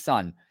 Mohegan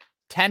Sun.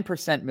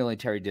 10%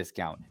 military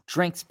discount.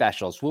 Drink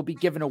specials. We'll be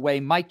giving away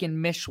Mike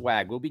and Mish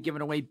swag. We'll be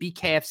giving away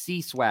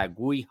BKFC swag.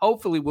 We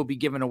hopefully will be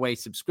giving away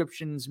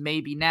subscriptions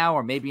maybe now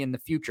or maybe in the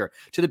future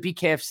to the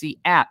BKFC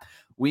app.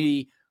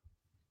 We'll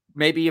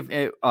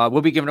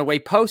be giving away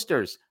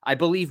posters. I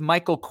believe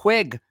Michael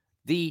Quigg,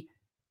 the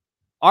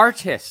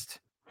artist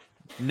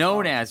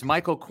known as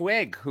Michael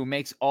Quigg, who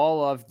makes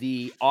all of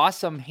the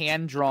awesome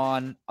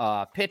hand-drawn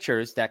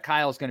pictures that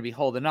Kyle's going to be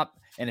holding up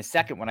in a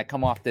second when I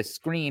come off this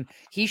screen.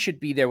 He should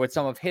be there with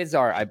some of his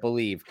art, I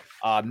believe.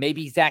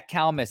 Maybe Zach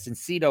Kalmus and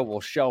Cito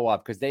will show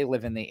up because they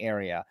live in the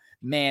area.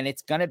 Man,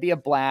 it's going to be a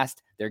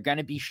blast. They're going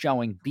to be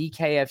showing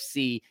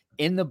BKFC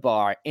in the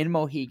bar in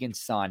Mohegan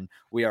Sun.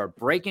 We are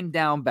breaking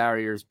down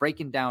barriers,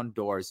 breaking down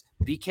doors.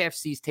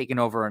 BKFC's taking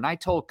over. And I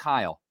told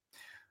Kyle,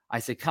 I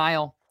said,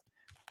 Kyle,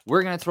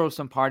 we're going to throw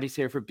some parties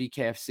here for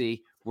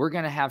BKFC. We're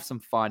going to have some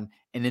fun.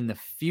 And in the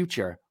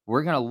future,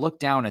 we're going to look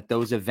down at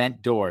those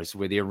event doors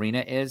where the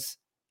arena is.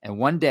 And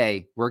one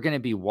day we're going to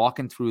be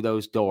walking through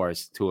those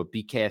doors to a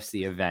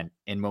BKFC event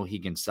in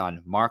Mohegan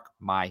Sun. Mark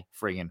my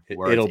friggin'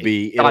 words. It'll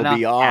be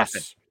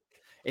us.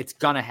 It's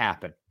going to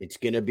happen. It's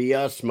going to be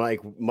us, Mike.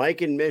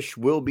 Mike and Mish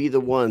will be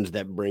the ones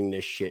that bring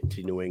this shit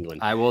to New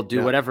England. I will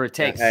do whatever it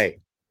takes.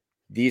 Hey,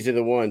 these are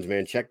the ones,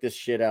 man. Check this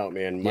shit out,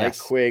 man. Mike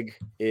Quigg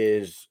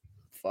is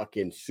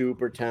fucking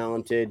super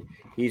talented.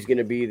 He's going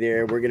to be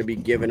there. We're going to be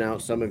giving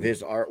out some of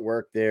his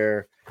artwork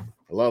there.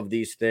 I love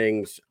these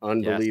things.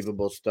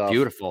 Unbelievable stuff.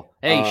 Beautiful.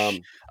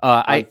 Hey,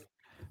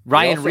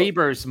 Ryan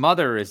Reber's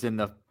mother is in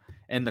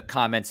the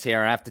comments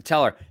here. I have to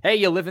tell her, hey,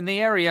 you live in the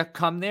area.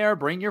 Come there.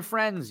 Bring your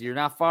friends. You're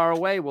not far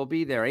away. We'll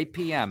be there 8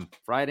 p.m.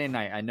 Friday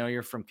night. I know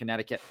you're from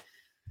Connecticut.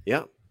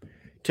 Yeah.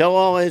 Tell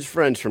all his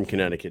friends from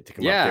Connecticut to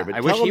come up there. But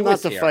I tell them not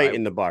to fight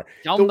in the bar.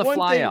 Tell them to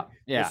fly up.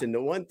 Yeah. Listen,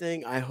 the one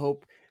thing I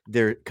hope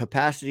their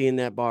capacity in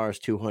that bar is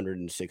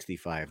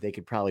 265. They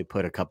could probably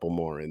put a couple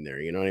more in there.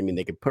 You know what I mean?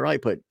 They could probably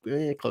put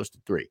close to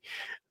 3.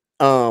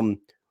 All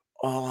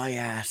I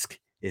ask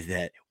is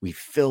that we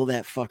fill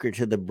that fucker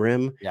to the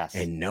brim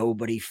and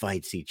nobody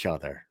fights each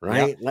other,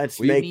 right? Yep. Let's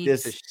make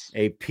this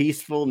a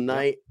peaceful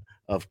night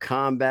of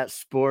combat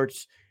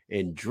sports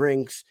and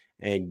drinks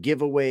and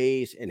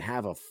giveaways and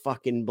have a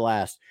fucking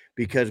blast,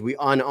 because we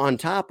on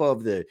top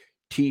of the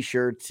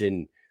t-shirts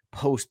and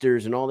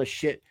posters and all this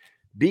shit,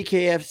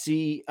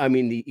 BKFC, I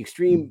mean the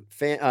Extreme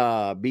fan,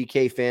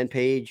 BK fan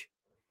page,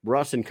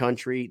 Russ and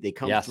Country, they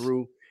come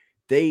through.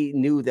 They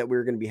knew that we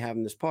were going to be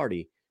having this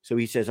party. So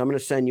he says, I'm going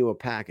to send you a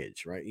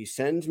package, right? He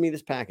sends me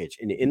this package.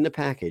 And in the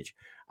package,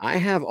 I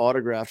have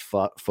autographed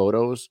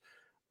photos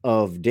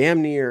of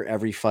damn near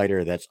every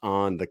fighter that's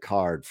on the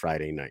card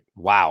Friday night.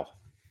 Wow.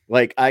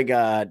 Like I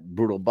got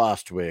Brutal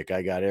Bostwick.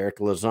 I got Eric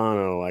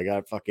Lozano. I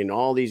got fucking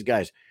all these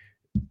guys.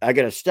 I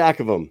got a stack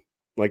of them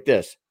like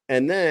this.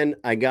 And then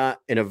I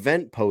got an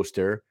event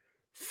poster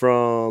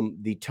from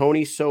the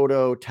Tony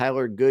Soto,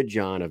 Tyler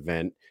Goodjohn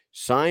event,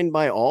 signed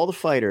by all the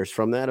fighters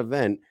from that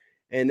event.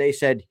 And they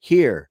said,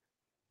 here,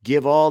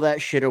 give all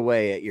that shit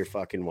away at your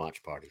fucking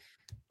watch party.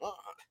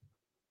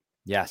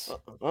 Yes.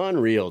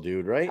 Unreal,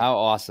 dude, right? How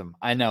awesome.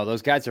 I know.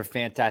 Those guys are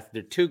fantastic.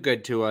 They're too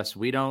good to us.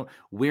 We're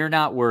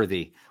not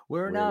worthy.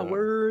 We're not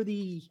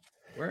worthy.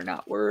 We're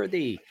not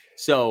worthy.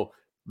 So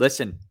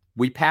listen,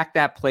 we packed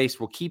that place.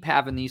 We'll keep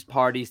having these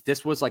parties.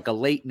 This was like a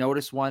late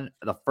notice one,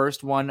 the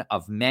first one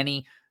of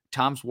many.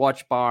 Tom's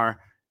Watch Bar.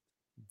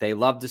 They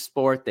love the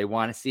sport. They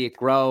want to see it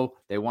grow.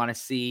 They want to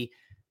see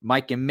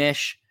Mike and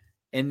Mish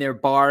in their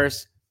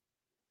bars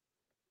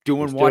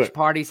doing watch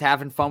parties,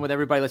 having fun with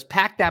everybody. Let's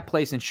pack that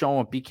place and show them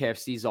what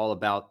BKFC is all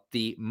about.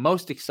 The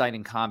most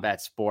exciting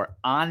combat sport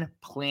on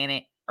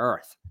planet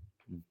Earth.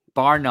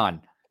 Bar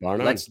none.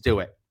 Let's do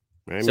it.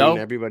 I mean,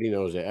 everybody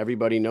knows it.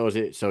 Everybody knows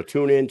it. So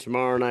tune in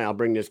tomorrow night. I'll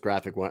bring this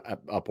graphic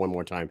up one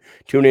more time.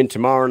 Tune in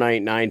tomorrow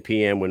night, 9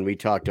 p.m. when we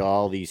talk to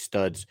all these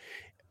studs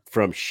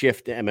from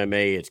Shift to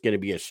MMA. It's going to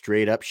be a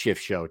straight up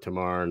shift show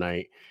tomorrow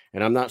night.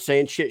 And I'm not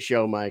saying shit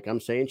show, Mike. I'm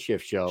saying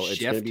shift show.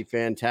 It's going to be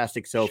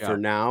fantastic. So for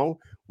now,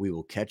 we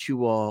will catch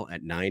you all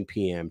at 9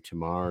 p.m.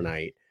 tomorrow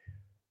night